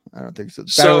 yeah, I don't think so.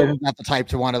 So not the type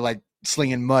to want to like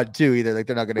slinging mud too either. Like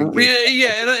they're not going to.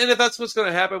 Yeah, and if that's what's going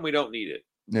to happen, we don't need it.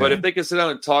 Yeah. But if they can sit down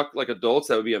and talk like adults,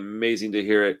 that would be amazing to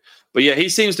hear it. But yeah, he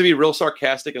seems to be real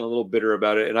sarcastic and a little bitter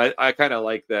about it, and I kind of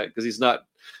like that because he's not.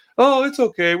 Oh, it's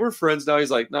okay. We're friends now.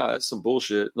 He's like, nah, that's some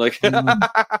bullshit. Like,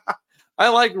 I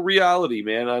like reality,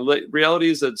 man. Reality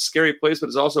is a scary place, but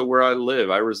it's also where I live.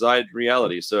 I reside in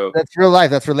reality. So that's real life.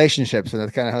 That's relationships, and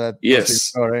that's kind of how that.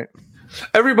 Yes. All right.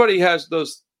 Everybody has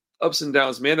those ups and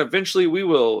downs, man. Eventually, we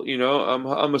will. You know,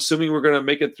 I'm assuming we're gonna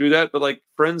make it through that. But like,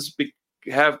 friends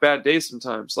have bad days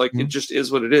sometimes. Like it just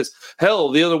is what it is.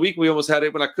 Hell, the other week we almost had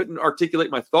it when I couldn't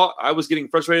articulate my thought. I was getting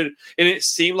frustrated, and it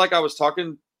seemed like I was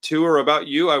talking to or about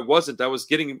you. I wasn't. I was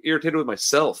getting irritated with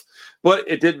myself, but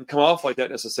it didn't come off like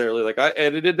that necessarily. Like I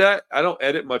edited that. I don't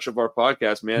edit much of our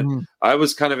podcast, man. I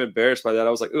was kind of embarrassed by that. I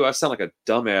was like, ooh, I sound like a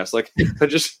dumbass. Like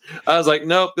I was like,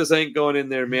 nope, this ain't going in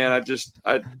there, man.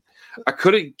 I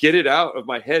couldn't get it out of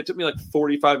my head. It took me like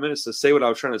 45 minutes to say what I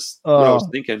was trying to, what I was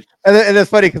thinking. And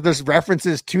it's funny because there's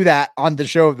references to that on the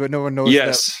show, but no one knows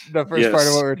the first part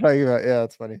of what we're talking about. Yeah,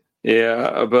 it's funny.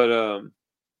 Yeah, but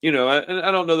you know,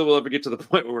 I don't know that we'll ever get to the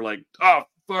point where we're like, oh,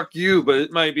 fuck you, but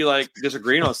it might be like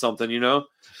disagreeing on something, you know?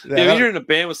 Yeah, you're in a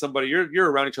band with somebody,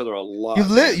 you're around each other a lot.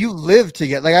 You live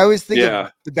together. Like I always think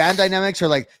of the band dynamics are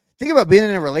like, think about being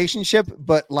in a relationship,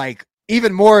 but like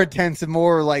even more intense and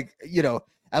more like, you know,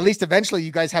 at least eventually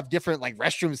you guys have different like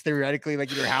restrooms theoretically, like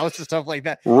in your house and stuff like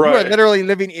that. Right. You are literally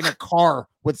living in a car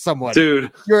with someone.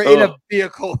 Dude. You're in a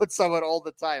vehicle with someone all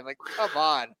the time. Like, come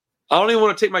on. I don't even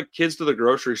want to take my kids to the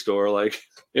grocery store, like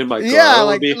in my car. Yeah,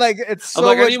 like it's. So I'm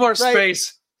like, I need more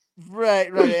space.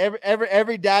 Right.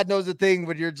 Every dad knows the thing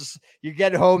when you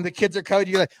get home, the kids are coming,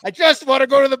 you're like, I just want to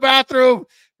go to the bathroom,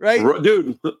 right,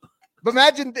 dude? But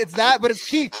imagine it's that, but it's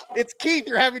Keith. It's Keith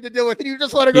you're having to deal with, and you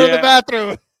just want to go to the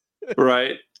bathroom,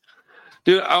 right?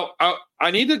 Dude,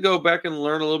 I need to go back and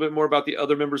learn a little bit more about the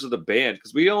other members of the band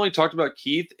because we only talked about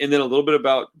Keith and then a little bit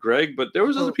about Greg, but there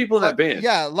was other people in that band.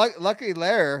 Yeah, Lucky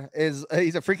Lair he's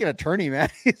a freaking attorney, man.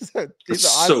 He's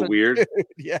so weird. Dude.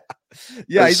 Yeah,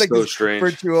 he's like so this strange.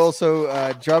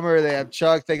 Virtuoso drummer. They have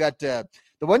Chuck. They got the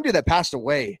one dude that passed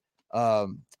away. I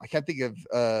can't think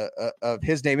of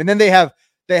his name. And then they have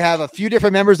a few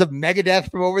different members of Megadeth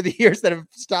from over the years that have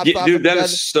stopped. Yeah, dude, that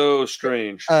is so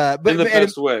strange. But in the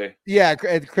best way. Yeah,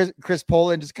 Chris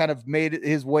Poland just kind of made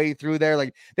his way through there.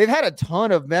 Like they've had a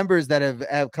ton of members that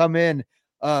have come in,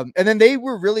 and then they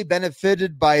were really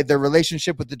benefited by their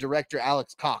relationship with the director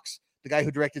Alex Cox, the guy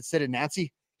who directed Sid and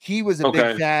Nancy. He was a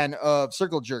big fan of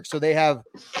Circle Jerks, so they have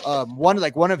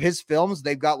one of his films.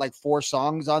 They've got like 4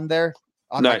 songs on there.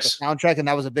 On like the soundtrack, and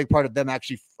that was a big part of them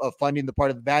actually funding the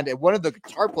part of the band. And one of the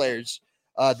guitar players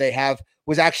they have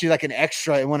was actually like an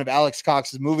extra in one of Alex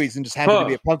Cox's movies, and just happened to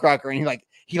be a punk rocker. And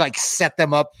he set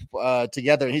them up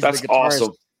together. And he's the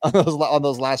guitarist on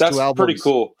those last 2 albums. That's pretty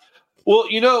cool.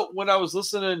 Well, you know, when I was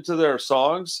listening to their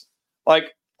songs,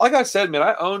 like I said, man,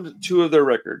 I owned 2 of their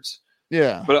records.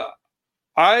 Yeah, but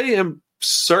I am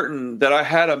certain that I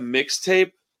had a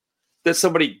mixtape that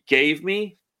somebody gave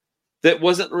me that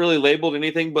wasn't really labeled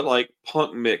anything but like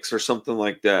punk mix or something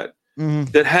like that.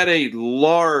 That had a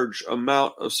large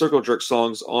amount of Circle Jerk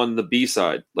songs on the B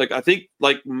side. Like I think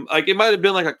like it might have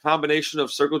been like a combination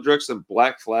of Circle Jerks and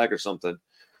Black Flag or something.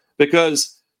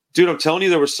 Because, dude, I'm telling you,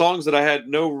 there were songs that I had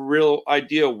no real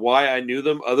idea why I knew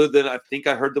them, other than I think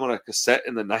I heard them on a cassette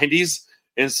in the 90s.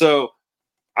 And so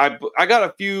I got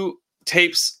a few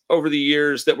tapes over the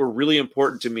years that were really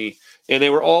important to me, and they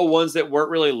were all ones that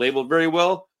weren't really labeled very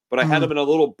well. But I had them in a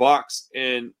little box,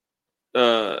 and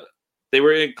they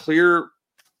were in clear,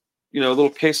 little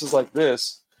cases like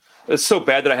this. It's so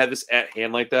bad that I had this at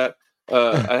hand like that.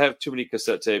 I have too many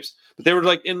cassette tapes, but they were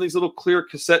like in these little clear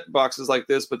cassette boxes like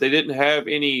this, but they didn't have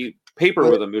any paper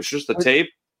with them. It was just the tape.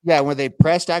 Yeah, were they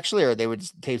pressed actually, or they would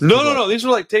just tape? No. These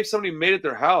were like tapes somebody made at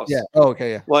their house. Yeah. Oh,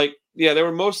 okay. Yeah. They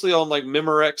were mostly on like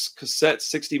Memorex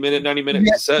cassettes, 60-minute, 90-minute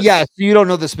cassettes. Yeah, so you don't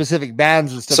know the specific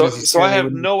bands and stuff. So I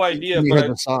have no idea. But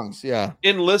the songs, yeah.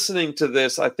 In listening to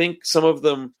this, I think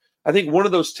one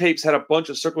of those tapes had a bunch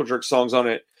of Circle Jerk songs on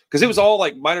it because it was all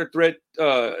like Minor Threat.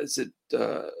 Is it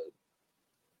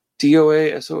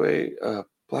DOA, SOA,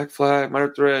 Black Flag,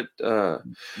 Minor Threat? All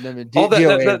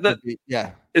that.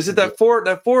 Yeah. Is it that four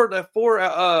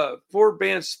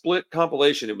band split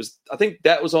compilation? It was. I think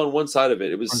that was on one side of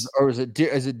it. It was, or is it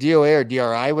DOA or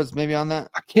DRI was maybe on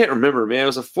that? I can't remember, man. It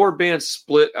was a 4-band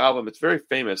split album. It's very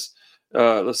famous.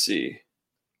 Let's see,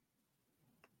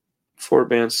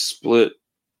 4-band split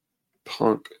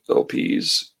punk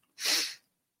LPs.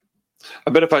 I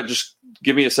bet if I just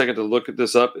give me a second to look at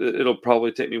this up, it'll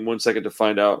probably take me 1 second to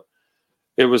find out.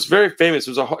 It was very famous.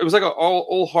 It was like an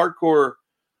old hardcore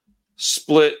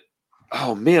split.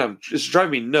 Oh man, it's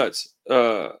driving me nuts.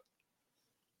 Let's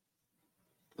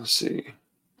see,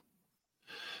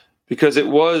 because it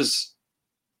was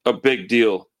a big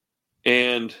deal,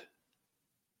 and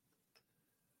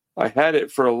I had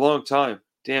it for a long time.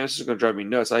 Damn, this is going to drive me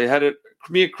nuts. I had it.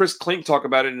 Me and Chris Klink talk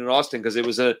about it in Austin because it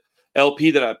was a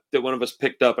LP that one of us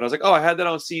picked up, and I was like, "Oh, I had that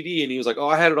on CD," and he was like, "Oh,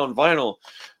 I had it on vinyl."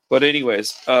 But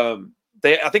anyways, I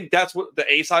think that's what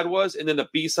the A side was, and then the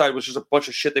B side was just a bunch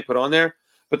of shit they put on there.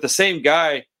 But the same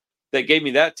guy that gave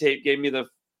me that tape gave me the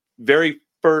very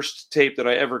first tape that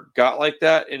I ever got like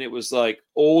that, and it was like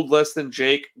old Less Than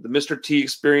Jake, the Mr. T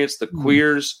Experience, the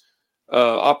Queers,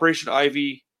 Operation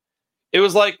Ivy. It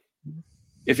was like,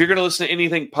 if you're going to listen to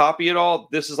anything poppy at all,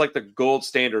 this is like the gold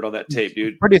standard on that tape,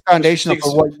 dude. Pretty foundational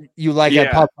for what you like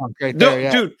at pop punk, right there.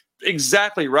 Yeah. Dude,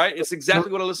 exactly right. It's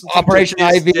exactly what I listen to. Operation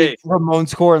Ivy,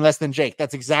 Ramones Core, and Less Than Jake.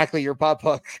 That's exactly your pop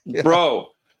punk, bro.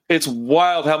 It's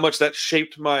wild how much that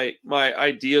shaped my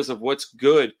ideas of what's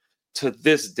good to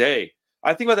this day.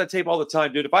 I think about that tape all the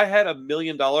time, dude. If I had $1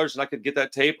 million and I could get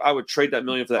that tape, I would trade that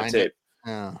million for that tape.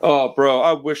 Yeah. Oh, bro,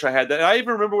 I wish I had that. I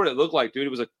even remember what it looked like, dude.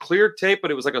 It was a clear tape,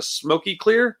 but it was like a smoky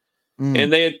clear,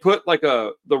 and they had put like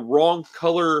the wrong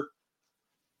color,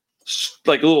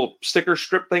 like a little sticker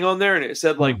strip thing on there, and it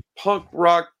said like punk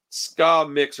rock ska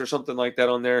mix or something like that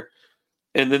on there.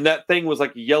 And then that thing was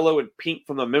like yellow and pink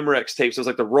from the Memorex tape, so it was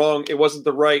like the wrong. It wasn't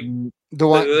the right.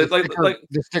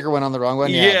 The sticker went on the wrong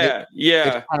one. Yeah.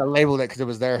 They kind of labeled it because it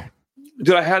was there.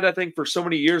 Dude, I had that thing for so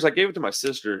many years. I gave it to my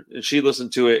sister, and she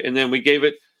listened to it. And then we gave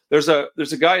it. There's a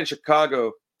guy in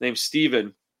Chicago named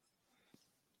Steven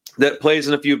that plays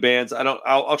in a few bands.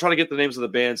 I'll try to get the names of the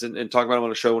bands and talk about them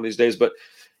on a show one of these days. But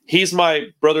he's my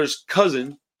brother's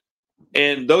cousin,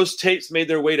 and those tapes made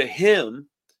their way to him.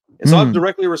 And so I'm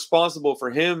directly responsible for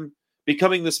him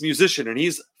becoming this musician, and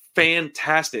he's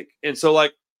fantastic. And so,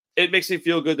 like, it makes me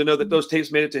feel good to know that those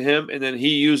tapes made it to him, and then he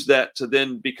used that to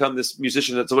then become this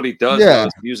musician. That's what he does now,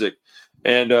 is music.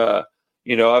 And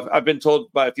I've been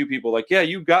told by a few people, like, yeah,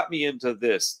 you got me into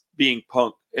this being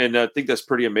punk, and I think that's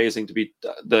pretty amazing to be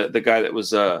the guy that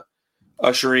was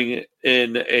ushering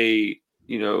in a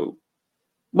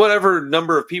whatever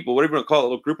number of people, whatever you want to call it, a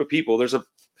little group of people. There's a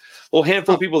little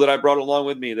handful of people that I brought along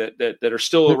with me that are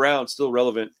still around, still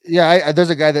relevant. Yeah, there's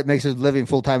a guy that makes his living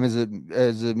full time as a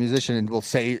musician, and will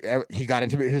say he got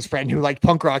into his friend who liked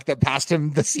punk rock that passed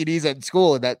him the CDs at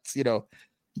school, and that's what he does.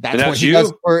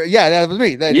 That was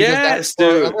me. Yes,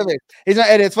 dude. It's not,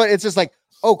 and it's fun. It's just like,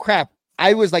 oh crap,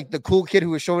 I was like the cool kid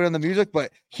who was showing him the music,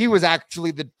 but he was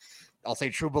actually I'll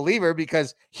say true believer,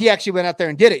 because he actually went out there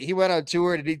and did it. He went on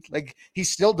tour, and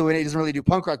he's still doing it. He doesn't really do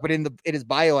punk rock, but in his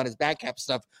bio on his Bandcamp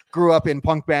stuff, grew up in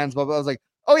punk bands. Blah, blah. I was like,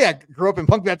 oh yeah, grew up in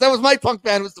punk bands. That was my punk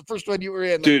band. Was the first one you were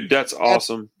in. Like, dude, that's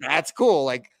awesome. That's cool.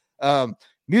 Like,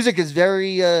 music is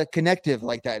very connective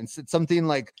like that. And it's something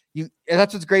like and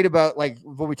that's what's great about, like,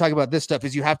 when we talk about this stuff,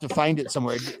 is you have to find it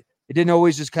somewhere. It didn't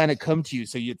always just kind of come to you.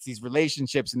 So it's these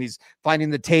relationships and these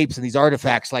finding the tapes and these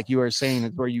artifacts, like you were saying,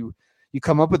 is where you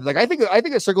come up with. Like, I think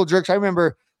at Circle Jerks, I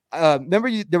remember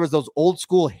there was those old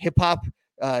school hip hop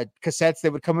cassettes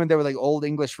that would come in. They were like old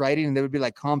English writing, and there would be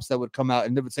like comps that would come out,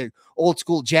 and they would say old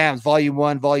school jams, volume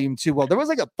 1, volume 2. Well, there was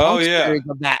like a punk series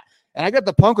of that, and I got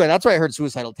the punk one. That's why I heard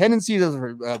Suicidal Tendencies,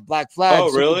 Black Flag.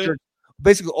 Oh, really?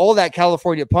 Basically, all that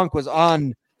California punk was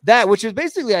on that, which is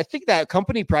basically, I think that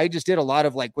company probably just did a lot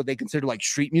of like what they consider like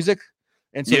street music,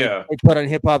 and so they put on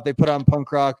hip hop, they put on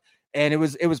punk rock. And it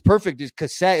was perfect. Just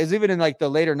cassette. It was even in like the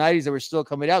later 90s that were still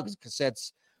coming out, because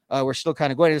cassettes were still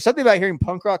kind of going. There's something about hearing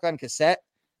punk rock on cassette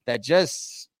that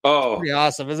just pretty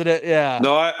awesome, isn't it? Yeah.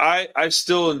 No, I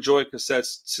still enjoy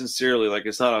cassettes sincerely. Like,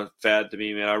 it's not a fad to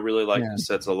me, man. I really like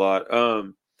cassettes a lot.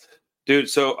 Dude,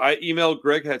 so I emailed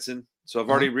Greg Hetson, so I've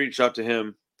already reached out to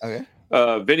him. Okay.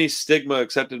 Vinny Stigma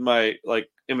accepted my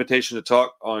invitation to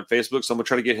talk on Facebook, so I'm gonna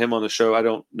try to get him on the show. I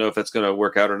don't know if that's gonna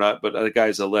work out or not, but the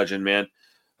guy's a legend, man.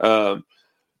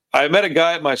 I met a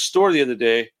guy at my store the other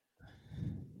day.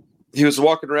 He was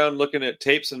walking around looking at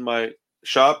tapes in my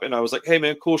shop, and I was like, hey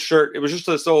man, cool shirt. It was just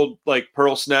this old like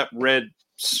pearl snap red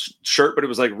shirt, but it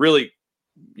was like really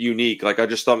unique. Like, I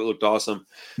just thought it looked awesome.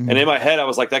 And in my head, I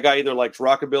was like, that guy either likes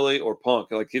rockabilly or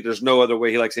punk. Like, there's no other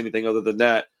way he likes anything other than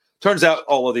that. Turns out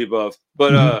all of the above.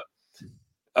 But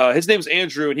his name's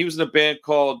Andrew, and he was in a band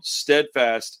called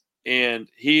Steadfast. And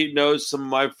he knows some of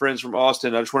my friends from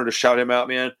Austin. I just wanted to shout him out,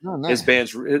 man. Oh, nice. His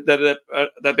band's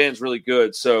that band's really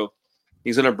good. So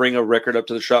he's gonna bring a record up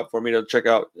to the shop for me to check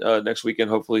out next weekend,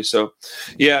 hopefully. So,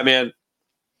 yeah, man.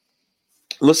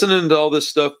 Listening to all this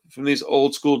stuff from these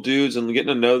old school dudes and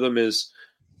getting to know them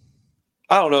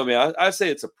I don't know, man. I say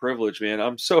it's a privilege, man.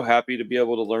 I'm so happy to be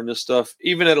able to learn this stuff,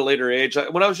 even at a later age.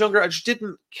 When I was younger, I just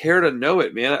didn't care to know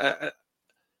it, man.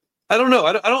 I don't know.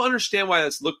 I don't understand why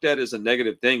that's looked at as a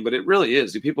negative thing, but it really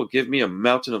is. People give me a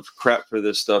mountain of crap for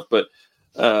this stuff, but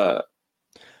I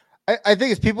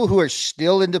think it's people who are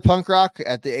still into punk rock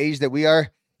at the age that we are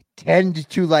tend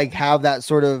to like have that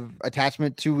sort of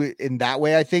attachment to it in that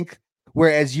way, I think.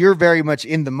 Whereas you're very much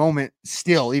in the moment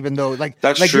still, even though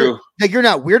that's like true. You're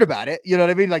not weird about it. You know what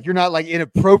I mean? Like you're not like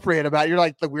inappropriate about it. You're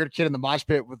like the weird kid in the mosh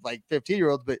pit with like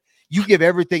 15-year-olds, but you give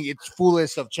everything its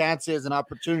fullest of chances and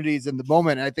opportunities in the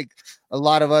moment. And I think a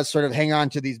lot of us sort of hang on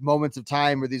to these moments of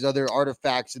time or these other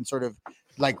artifacts and sort of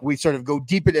like we sort of go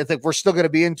deep in it. It's like we're still going to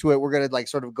be into it. We're going to like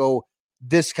sort of go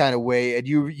this kind of way. And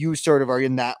you sort of are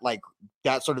in that like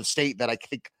that sort of state that I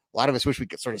think a lot of us wish we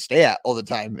could sort of stay at all the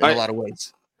time in a lot of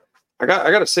ways. I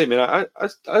got to say, man, I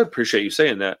appreciate you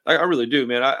saying that. I really do,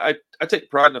 man. I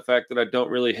take pride in the fact that I don't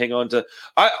really hang on to.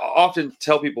 I often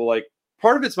tell people like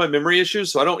part of it's my memory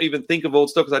issues, so I don't even think of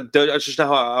old stuff because that's just not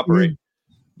how I operate.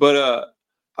 But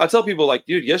I tell people like,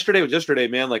 dude, yesterday was yesterday,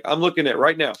 man. Like I'm looking at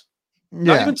right now,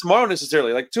 not even tomorrow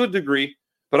necessarily, like to a degree,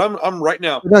 but I'm right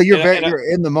now. No, you're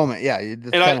you're in the moment, yeah.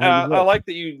 And I like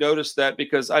that you noticed that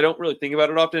because I don't really think about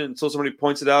it often until somebody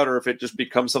points it out, or if it just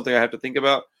becomes something I have to think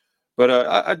about. But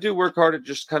I do work hard at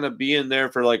just kind of being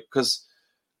there for like, because,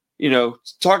 you know,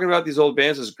 talking about these old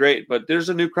bands is great, but there's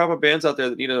a new crop of bands out there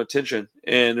that need attention.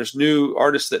 And there's new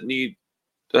artists that need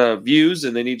views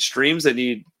and they need streams. They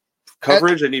need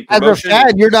coverage. They need promotion. As a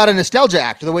fan, you're not a nostalgia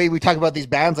act. The way we talk about these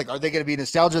bands, like, are they going to be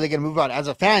nostalgia? Are they going to move on? As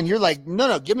a fan, you're like,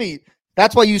 no, give me.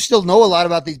 That's why you still know a lot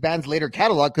about these bands' later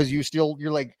catalog because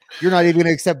you're like, you're not even going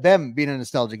to accept them being a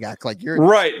nostalgic act. Like you're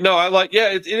right. No, I like, yeah,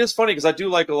 it is funny because I do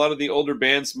like a lot of the older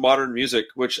bands' modern music,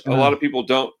 which a lot of people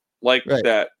don't like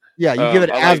that. Yeah, you give it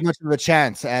as much of a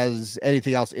chance as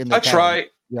anything else in the catalog. Try.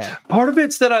 Yeah. Part of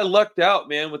it's that I lucked out,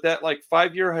 man, with that like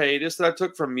 5-year hiatus that I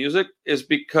took from music is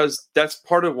because that's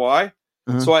part of why.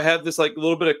 So I have this like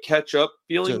little bit of catch up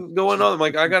feeling going on. I'm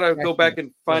like, I got to go back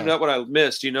and find out what I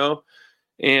missed, you know?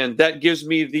 And that gives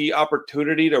me the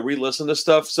opportunity to re-listen to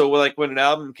stuff. So like when an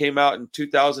album came out in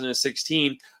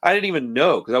 2016, I didn't even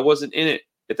know because I wasn't in it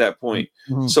at that point.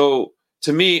 So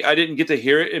to me, I didn't get to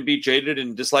hear it and be jaded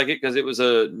and dislike it because it was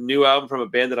a new album from a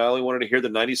band that I only wanted to hear the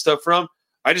 90s stuff from.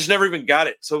 I just never even got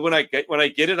it. So when I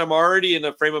get it, I'm already in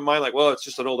a frame of mind like, well, it's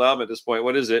just an old album at this point.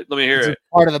 What is it? Let me hear it.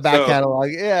 Part of the back catalog.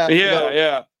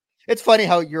 Yeah. It's funny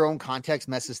how your own context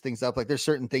messes things up. Like there's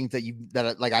certain things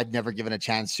that like I've never given a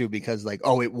chance to because like,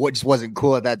 oh, it just wasn't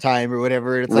cool at that time or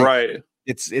whatever. It's like, right.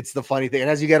 It's the funny thing. And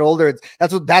as you get older,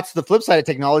 that's the flip side of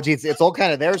technology. It's all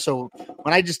kind of there. So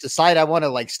when I just decide I want to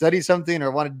like study something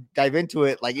or want to dive into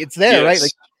it, like it's there, right?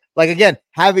 Like again,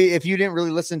 if you didn't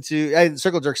really listen to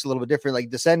Circle Jerks a little bit different,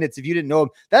 like Descendants, if you didn't know them,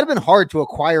 that'd have been hard to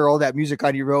acquire all that music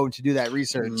on your own to do that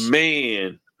research.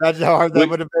 Man. That's how hard that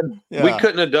would have been. Yeah. We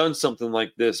couldn't have done something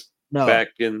like this back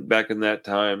in that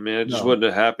time, man. It just wouldn't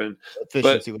have happened.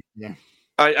 Efficiency, but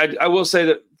I will say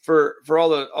that for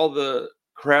all the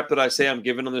crap that I say I'm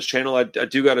giving on this channel, I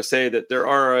do got to say that there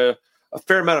are a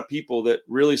fair amount of people that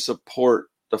really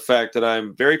support the fact that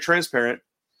I'm very transparent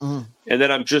and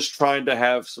that I'm just trying to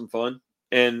have some fun.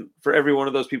 And for every one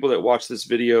of those people that watch this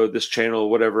video, this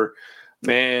channel, whatever,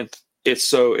 man,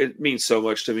 it means so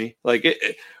much to me. Like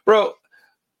bro,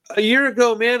 a year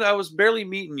ago, man, I was barely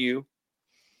meeting you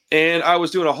and I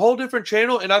was doing a whole different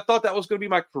channel. And I thought that was going to be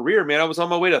my career, man. I was on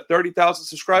my way to 30,000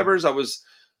 subscribers. I was,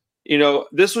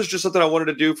 this was just something I wanted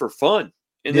to do for fun.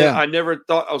 And then I never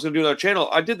thought I was going to do another channel.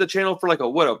 I did the channel for like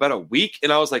about a week.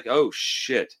 And I was like, oh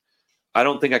shit, I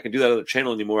don't think I can do that other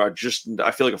channel anymore.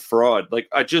 I feel like a fraud. Like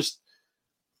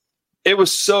it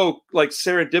was so like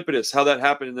serendipitous how that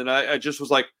happened. And then I just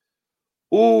was like,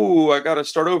 ooh, I got to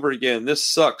start over again. This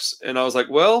sucks. And I was like,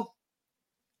 well,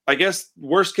 I guess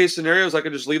worst case scenario is I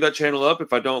could just leave that channel up.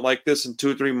 If I don't like this in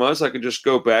 2 or 3 months, I could just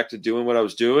go back to doing what I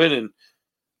was doing. And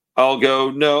I'll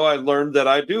go, no, I learned that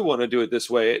I do want to do it this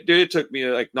way. It took me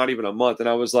like not even a month. And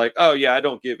I was like, oh yeah, I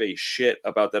don't give a shit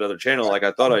about that other channel like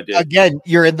I thought I did. Again,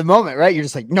 you're in the moment, right? You're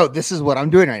just like, no, this is what I'm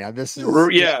doing right now. This is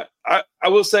I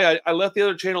will say I left the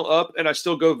other channel up and I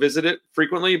still go visit it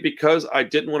frequently because I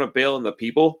didn't want to bail on the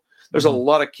people. There's a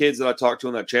lot of kids that I talk to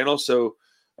on that channel. So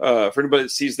for anybody that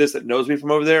sees this that knows me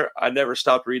from over there, I never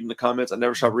stopped reading the comments. I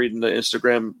never stopped reading the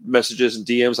Instagram messages and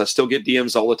DMs. I still get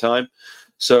DMs all the time.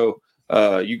 So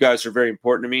you guys are very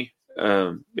important to me.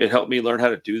 It helped me learn how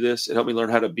to do this. It helped me learn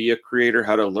how to be a creator,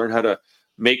 how to learn how to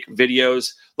make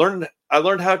videos. I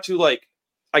learned how to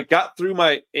I got through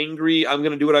my angry, I'm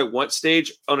going to do what I want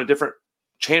stage on a different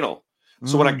channel.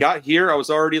 So when I got here, I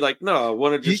was already like, no, I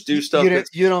want to just do stuff.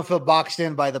 You don't feel boxed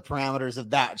in by the parameters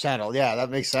of that channel. Yeah, that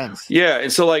makes sense. Yeah.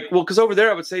 And so like, well, because over there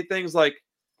I would say things like,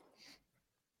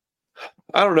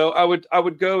 I don't know, I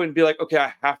would go and be like, okay,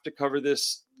 I have to cover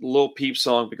this Lil Peep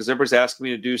song because everybody's asking me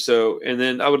to do so. And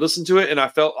then I would listen to it and I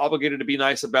felt obligated to be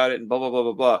nice about it and blah, blah, blah,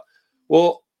 blah, blah.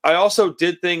 Well, I also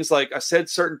did things like I said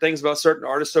certain things about certain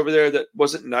artists over there that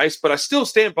wasn't nice, but I still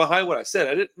stand behind what I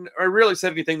said. I rarely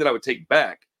said anything that I would take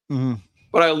back.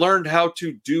 But I learned how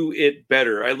to do it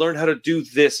better. I learned how to do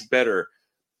this better.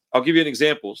 I'll give you an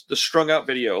example. The Strung Out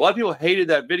video. A lot of people hated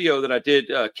that video that I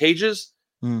did, Cages.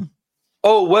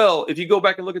 Oh, well, if you go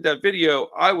back and look at that video,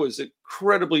 I was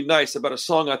incredibly nice about a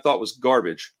song I thought was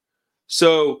garbage.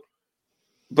 So,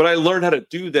 but I learned how to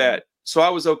do that. So I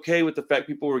was okay with the fact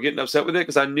people were getting upset with it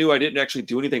because I knew I didn't actually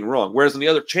do anything wrong. Whereas on the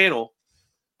other channel,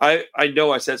 I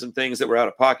know I said some things that were out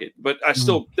of pocket, but I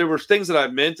still, there were things that I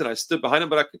meant and I stood behind them,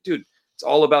 but dude, it's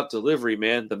all about delivery,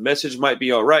 man. The message might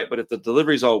be all right, but if the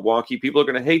delivery's all wonky, people are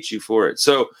going to hate you for it.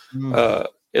 So,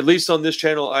 at least on this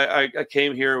channel, I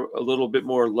came here a little bit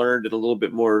more learned and a little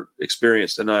bit more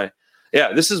experienced. And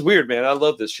this is weird, man. I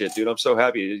love this shit, dude. I'm so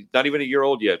happy. Not even a year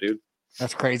old yet, dude.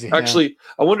 That's crazy. Actually, yeah.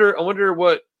 I wonder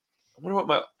what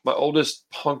my oldest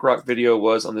punk rock video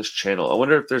was on this channel. I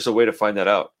wonder if there's a way to find that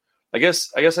out. I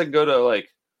guess I can go to like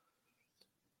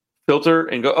filter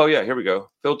and go, oh yeah, here we go.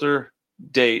 Filter,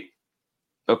 date.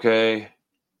 Okay.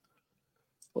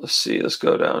 Let's see. Let's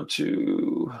go down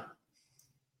to,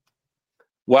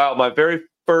 wow, my very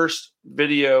first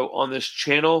video on this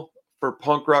channel for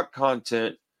punk rock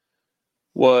content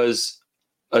was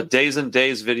a Days and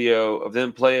Days video of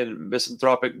them playing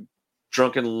Misanthropic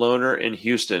Drunken Loner in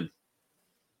Houston.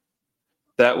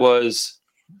 That was,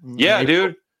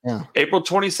 dude. Yeah. April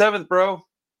 27th, bro.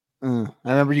 I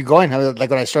remember you going. Like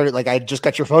when I started, like I just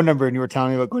got your phone number and you were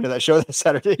telling me about going to that show that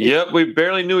Saturday. Yep, we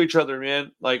barely knew each other,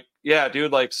 man. Like, yeah,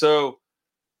 dude. Like, so,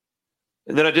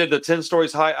 and then I did the 10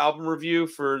 Stories High album review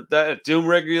for that Doom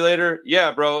Regulator.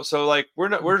 Yeah, bro. So like,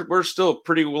 we're still a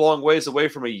pretty long ways away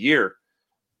from a year.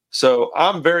 So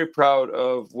I'm very proud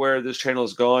of where this channel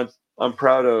has gone. I'm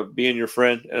proud of being your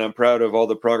friend, and I'm proud of all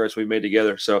the progress we made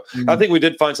together. So I think we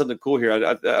did find something cool here.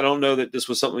 I don't know that this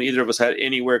was something either of us had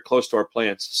anywhere close to our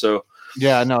plans. So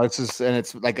yeah, no, it's just, and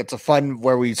it's like, it's a fun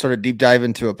where we sort of deep dive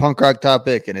into a punk rock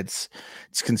topic, and it's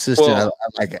consistent. Well,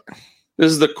 I like it.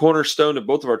 This is the cornerstone of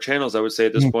both of our channels, I would say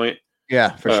at this point.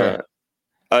 Yeah, for sure.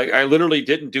 I literally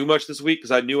didn't do much this week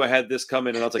because I knew I had this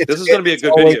coming, and I was like, this is going to be a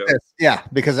good video. Yeah,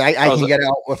 because I can get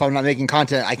out, if I'm not making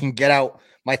content, I can get out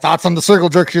my thoughts on the Circle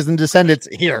Jerkers and Descendants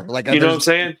here. Like, you know what I'm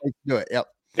saying? Do it. Yep.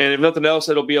 And if nothing else,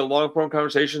 it'll be a long form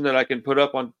conversation that I can put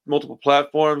up on multiple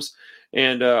platforms.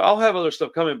 And I'll have other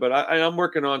stuff coming, but I'm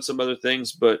working on some other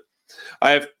things. But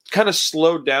I have kind of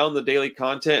slowed down the daily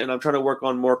content, and I'm trying to work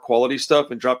on more quality stuff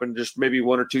and dropping just maybe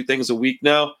 1 or 2 things a week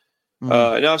now.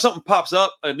 Now, if something pops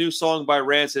up, a new song by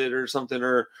Rancid or something,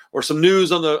 or some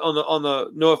news on the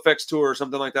NoFX tour or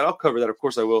something like that, I'll cover that. Of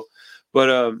course, I will.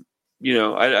 But you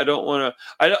know, I don't want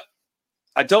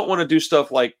to do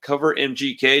stuff like cover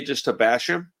MGK just to bash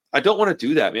him. I don't want to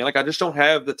do that, man. Like, I just don't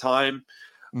have the time.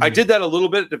 I did that a little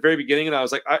bit at the very beginning, and I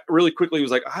was like, I really quickly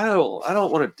was like, I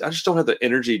don't want to. I just don't have the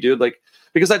energy, dude. Like,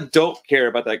 because I don't care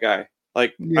about that guy.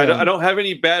 Like, I don't have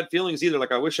any bad feelings either.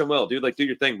 Like, I wish him well, dude. Like, do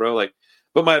your thing, bro. Like,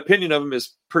 but my opinion of him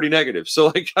is pretty negative. So,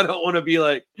 like, I don't want to be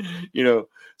like, you know,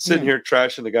 sitting here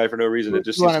trashing the guy for no reason. It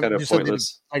just seems kind of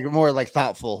pointless. Like, more like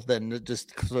thoughtful than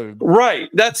just sort of. Right.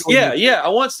 That's yeah. I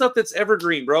want stuff that's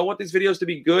evergreen, bro. I want these videos to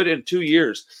be good in 2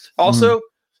 years. Also,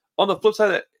 on the flip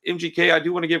side of MGK, I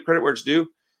do want to give credit where it's due.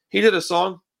 He did a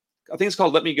song, I think it's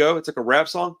called Let Me Go. It's like a rap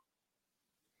song.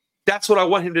 That's what I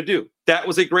want him to do. That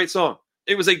was a great song.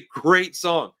 It was a great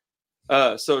song.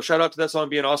 So shout out to that song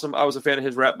being awesome. I was a fan of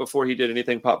his rap before he did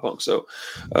anything pop punk. So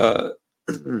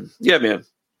yeah, man.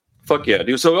 Fuck yeah,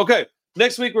 dude. So okay.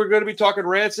 Next week we're going to be talking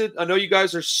Rancid. I know you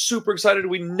guys are super excited.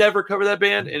 We never cover that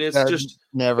band, and it's just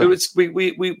never.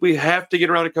 We have to get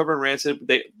around to covering Rancid.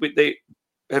 They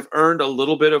have earned a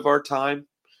little bit of our time.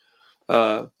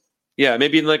 Yeah,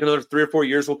 maybe in like another 3 or 4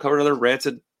 years we'll cover another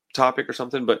Rancid topic or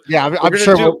something. But yeah, I'm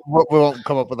sure we won't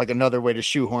come up with like another way to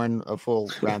shoehorn a full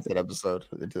Rancid episode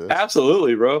into this.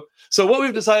 Absolutely, bro. So what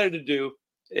we've decided to do,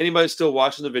 anybody still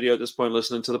watching the video at this point,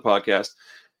 listening to the podcast,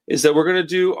 is that we're going to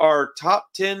do our top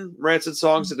 10 Rancid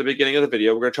songs at the beginning of the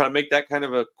video. We're going to try to make that kind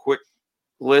of a quick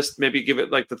list, maybe give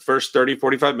it like the first 30,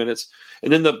 45 minutes.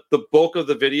 And then the bulk of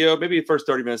the video, maybe the first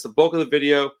 30 minutes, the bulk of the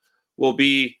video will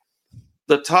be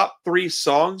the top 3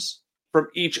 songs from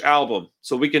each album.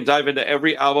 So we can dive into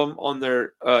every album on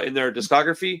their in their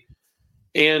discography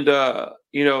and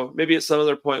maybe at some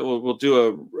other point we'll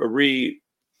do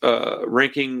a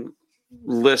ranking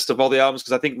list of all the albums,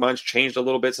 because I think mine's changed a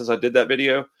little bit since I did that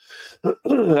video.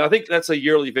 I think that's a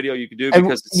yearly video you could do,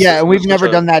 because we've never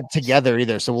done that together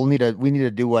either. So we need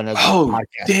to do one as a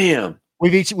podcast. Damn.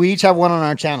 We each have one on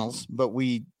our channels, but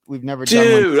we've never done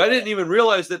one. Dude, I didn't even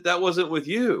realize that wasn't with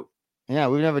you. Yeah,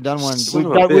 we've never done one.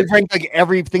 We've ranked like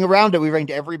everything around it. We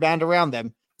ranked every band around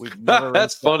them.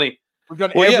 That's funny. We've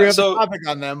done every other topic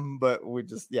on them, but we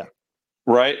just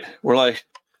right. We're like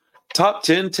top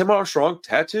 10 Tim Armstrong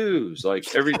tattoos,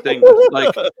 like everything.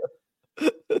 Like,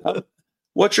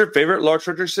 what's your favorite Lars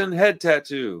Fredriksson head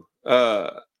tattoo?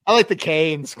 I like the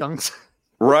K and skunks.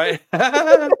 Right.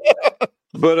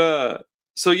 But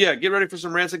so yeah, get ready for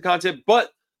some Rancid content.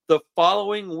 But the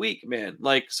following week, man,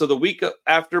 so the week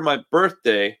after my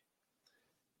birthday,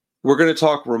 we're going to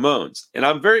talk Ramones. And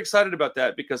I'm very excited about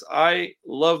that, because I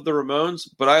love the Ramones,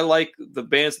 but I like the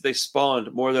bands that they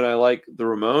spawned more than I like the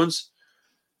Ramones.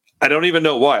 I don't even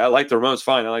know why. I like the Ramones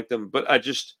fine. I like them, but I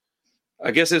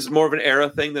guess it's more of an era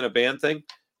thing than a band thing.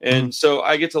 And so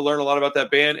I get to learn a lot about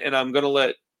that band, and I'm going to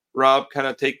let Rob kind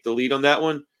of take the lead on that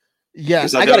one. Yeah,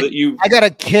 I got a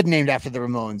kid named after the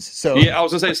Ramones. So yeah, I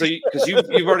was gonna say, because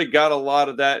you've already got a lot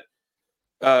of that,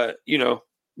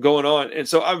 going on, and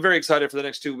so I'm very excited for the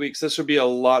next 2 weeks. This will be a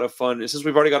lot of fun. And since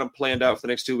we've already got them planned out for the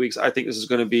next 2 weeks, I think this is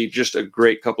going to be just a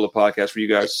great couple of podcasts for you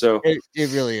guys. So it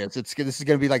really is. This is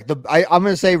going to be like I'm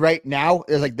going to say right now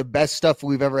is like the best stuff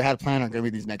we've ever had planned are going to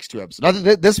be these next 2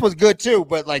 episodes. This was good too,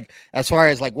 but like as far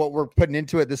as like what we're putting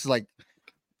into it, this is like.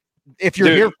 If you're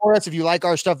here for us, if you like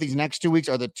our stuff, these next 2 weeks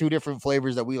are the 2 different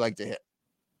flavors that we like to hit.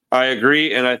 I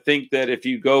agree. And I think that if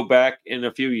you go back in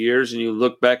a few years and you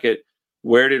look back at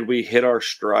where did we hit our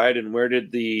stride and where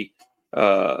did the,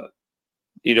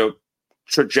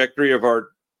 trajectory of our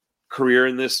career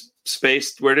in this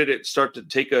space, where did it start to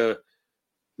take a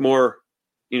more,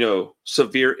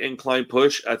 severe incline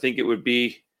push? I think it would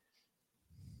be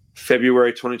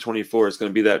February 2024 is going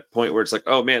to be that point where it's like,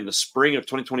 oh man, the spring of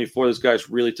 2024, this guy's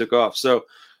really took off. So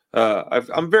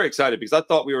I'm very excited, because I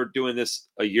thought we were doing this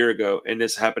a year ago and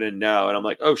this happening now. And I'm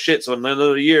like, oh shit. So in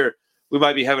another year, we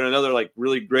might be having another like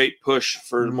really great push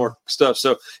for more stuff.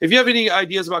 So if you have any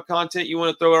ideas about content you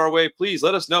want to throw our way, please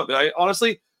let us know. But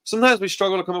honestly, sometimes we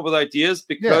struggle to come up with ideas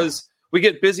because we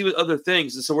get busy with other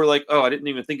things. And so we're like, oh, I didn't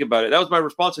even think about it. That was my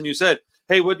response when you said,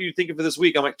 hey, what do you think for this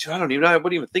week? I'm like, I don't even know. I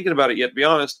wasn't even thinking about it yet, to be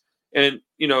honest. And,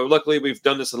 luckily we've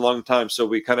done this a long time. So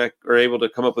we kind of are able to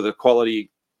come up with a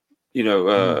quality,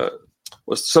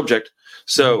 subject.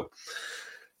 So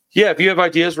yeah, if you have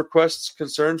ideas, requests,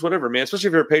 concerns, whatever, man, especially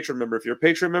if you're a patron member. If you're a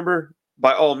patron member,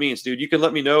 by all means, dude, you can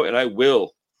let me know and I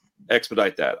will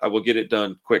expedite that. I will get it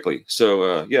done quickly.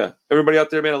 So yeah, everybody out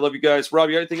there, man, I love you guys. Rob,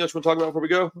 you got anything else you want to talk about before we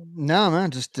go? No,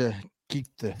 man, just keep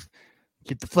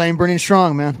the flame burning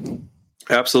strong, man.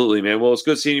 Absolutely, man. Well, it's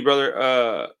good seeing you,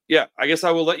 brother. Yeah, I guess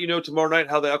I will let you know tomorrow night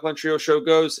how the Alkaline Trio show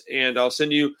goes, and I'll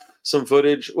send you some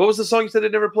footage. What was the song you said they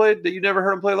never played that you never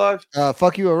heard them play live?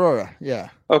 Fuck You, Aurora. Yeah.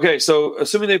 Okay, so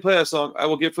assuming they play that song, I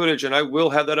will get footage, and I will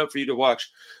have that up for you to watch.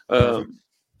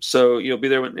 So you'll be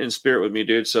there in spirit with me,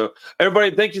 dude. So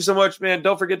everybody, thank you so much, man.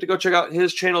 Don't forget to go check out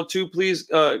his channel too, please.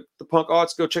 The Punk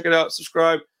Aughts, go check it out.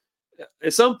 Subscribe.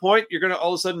 At some point, you're going to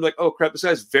all of a sudden be like, oh, crap, this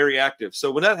guy's very active. So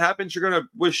when that happens, you're going to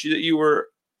wish that you were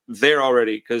there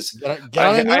already. Because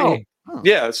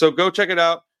yeah, so go check it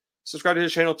out. Subscribe to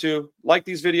his channel too. Like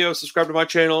these videos, subscribe to my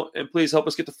channel, and please help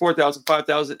us get to 4,000,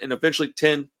 5,000, and eventually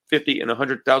 10, 50, and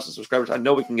 100,000 subscribers. I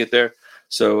know we can get there.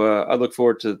 So I look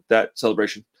forward to that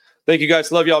celebration. Thank you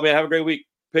guys. Love y'all, man. Have a great week.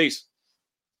 Peace.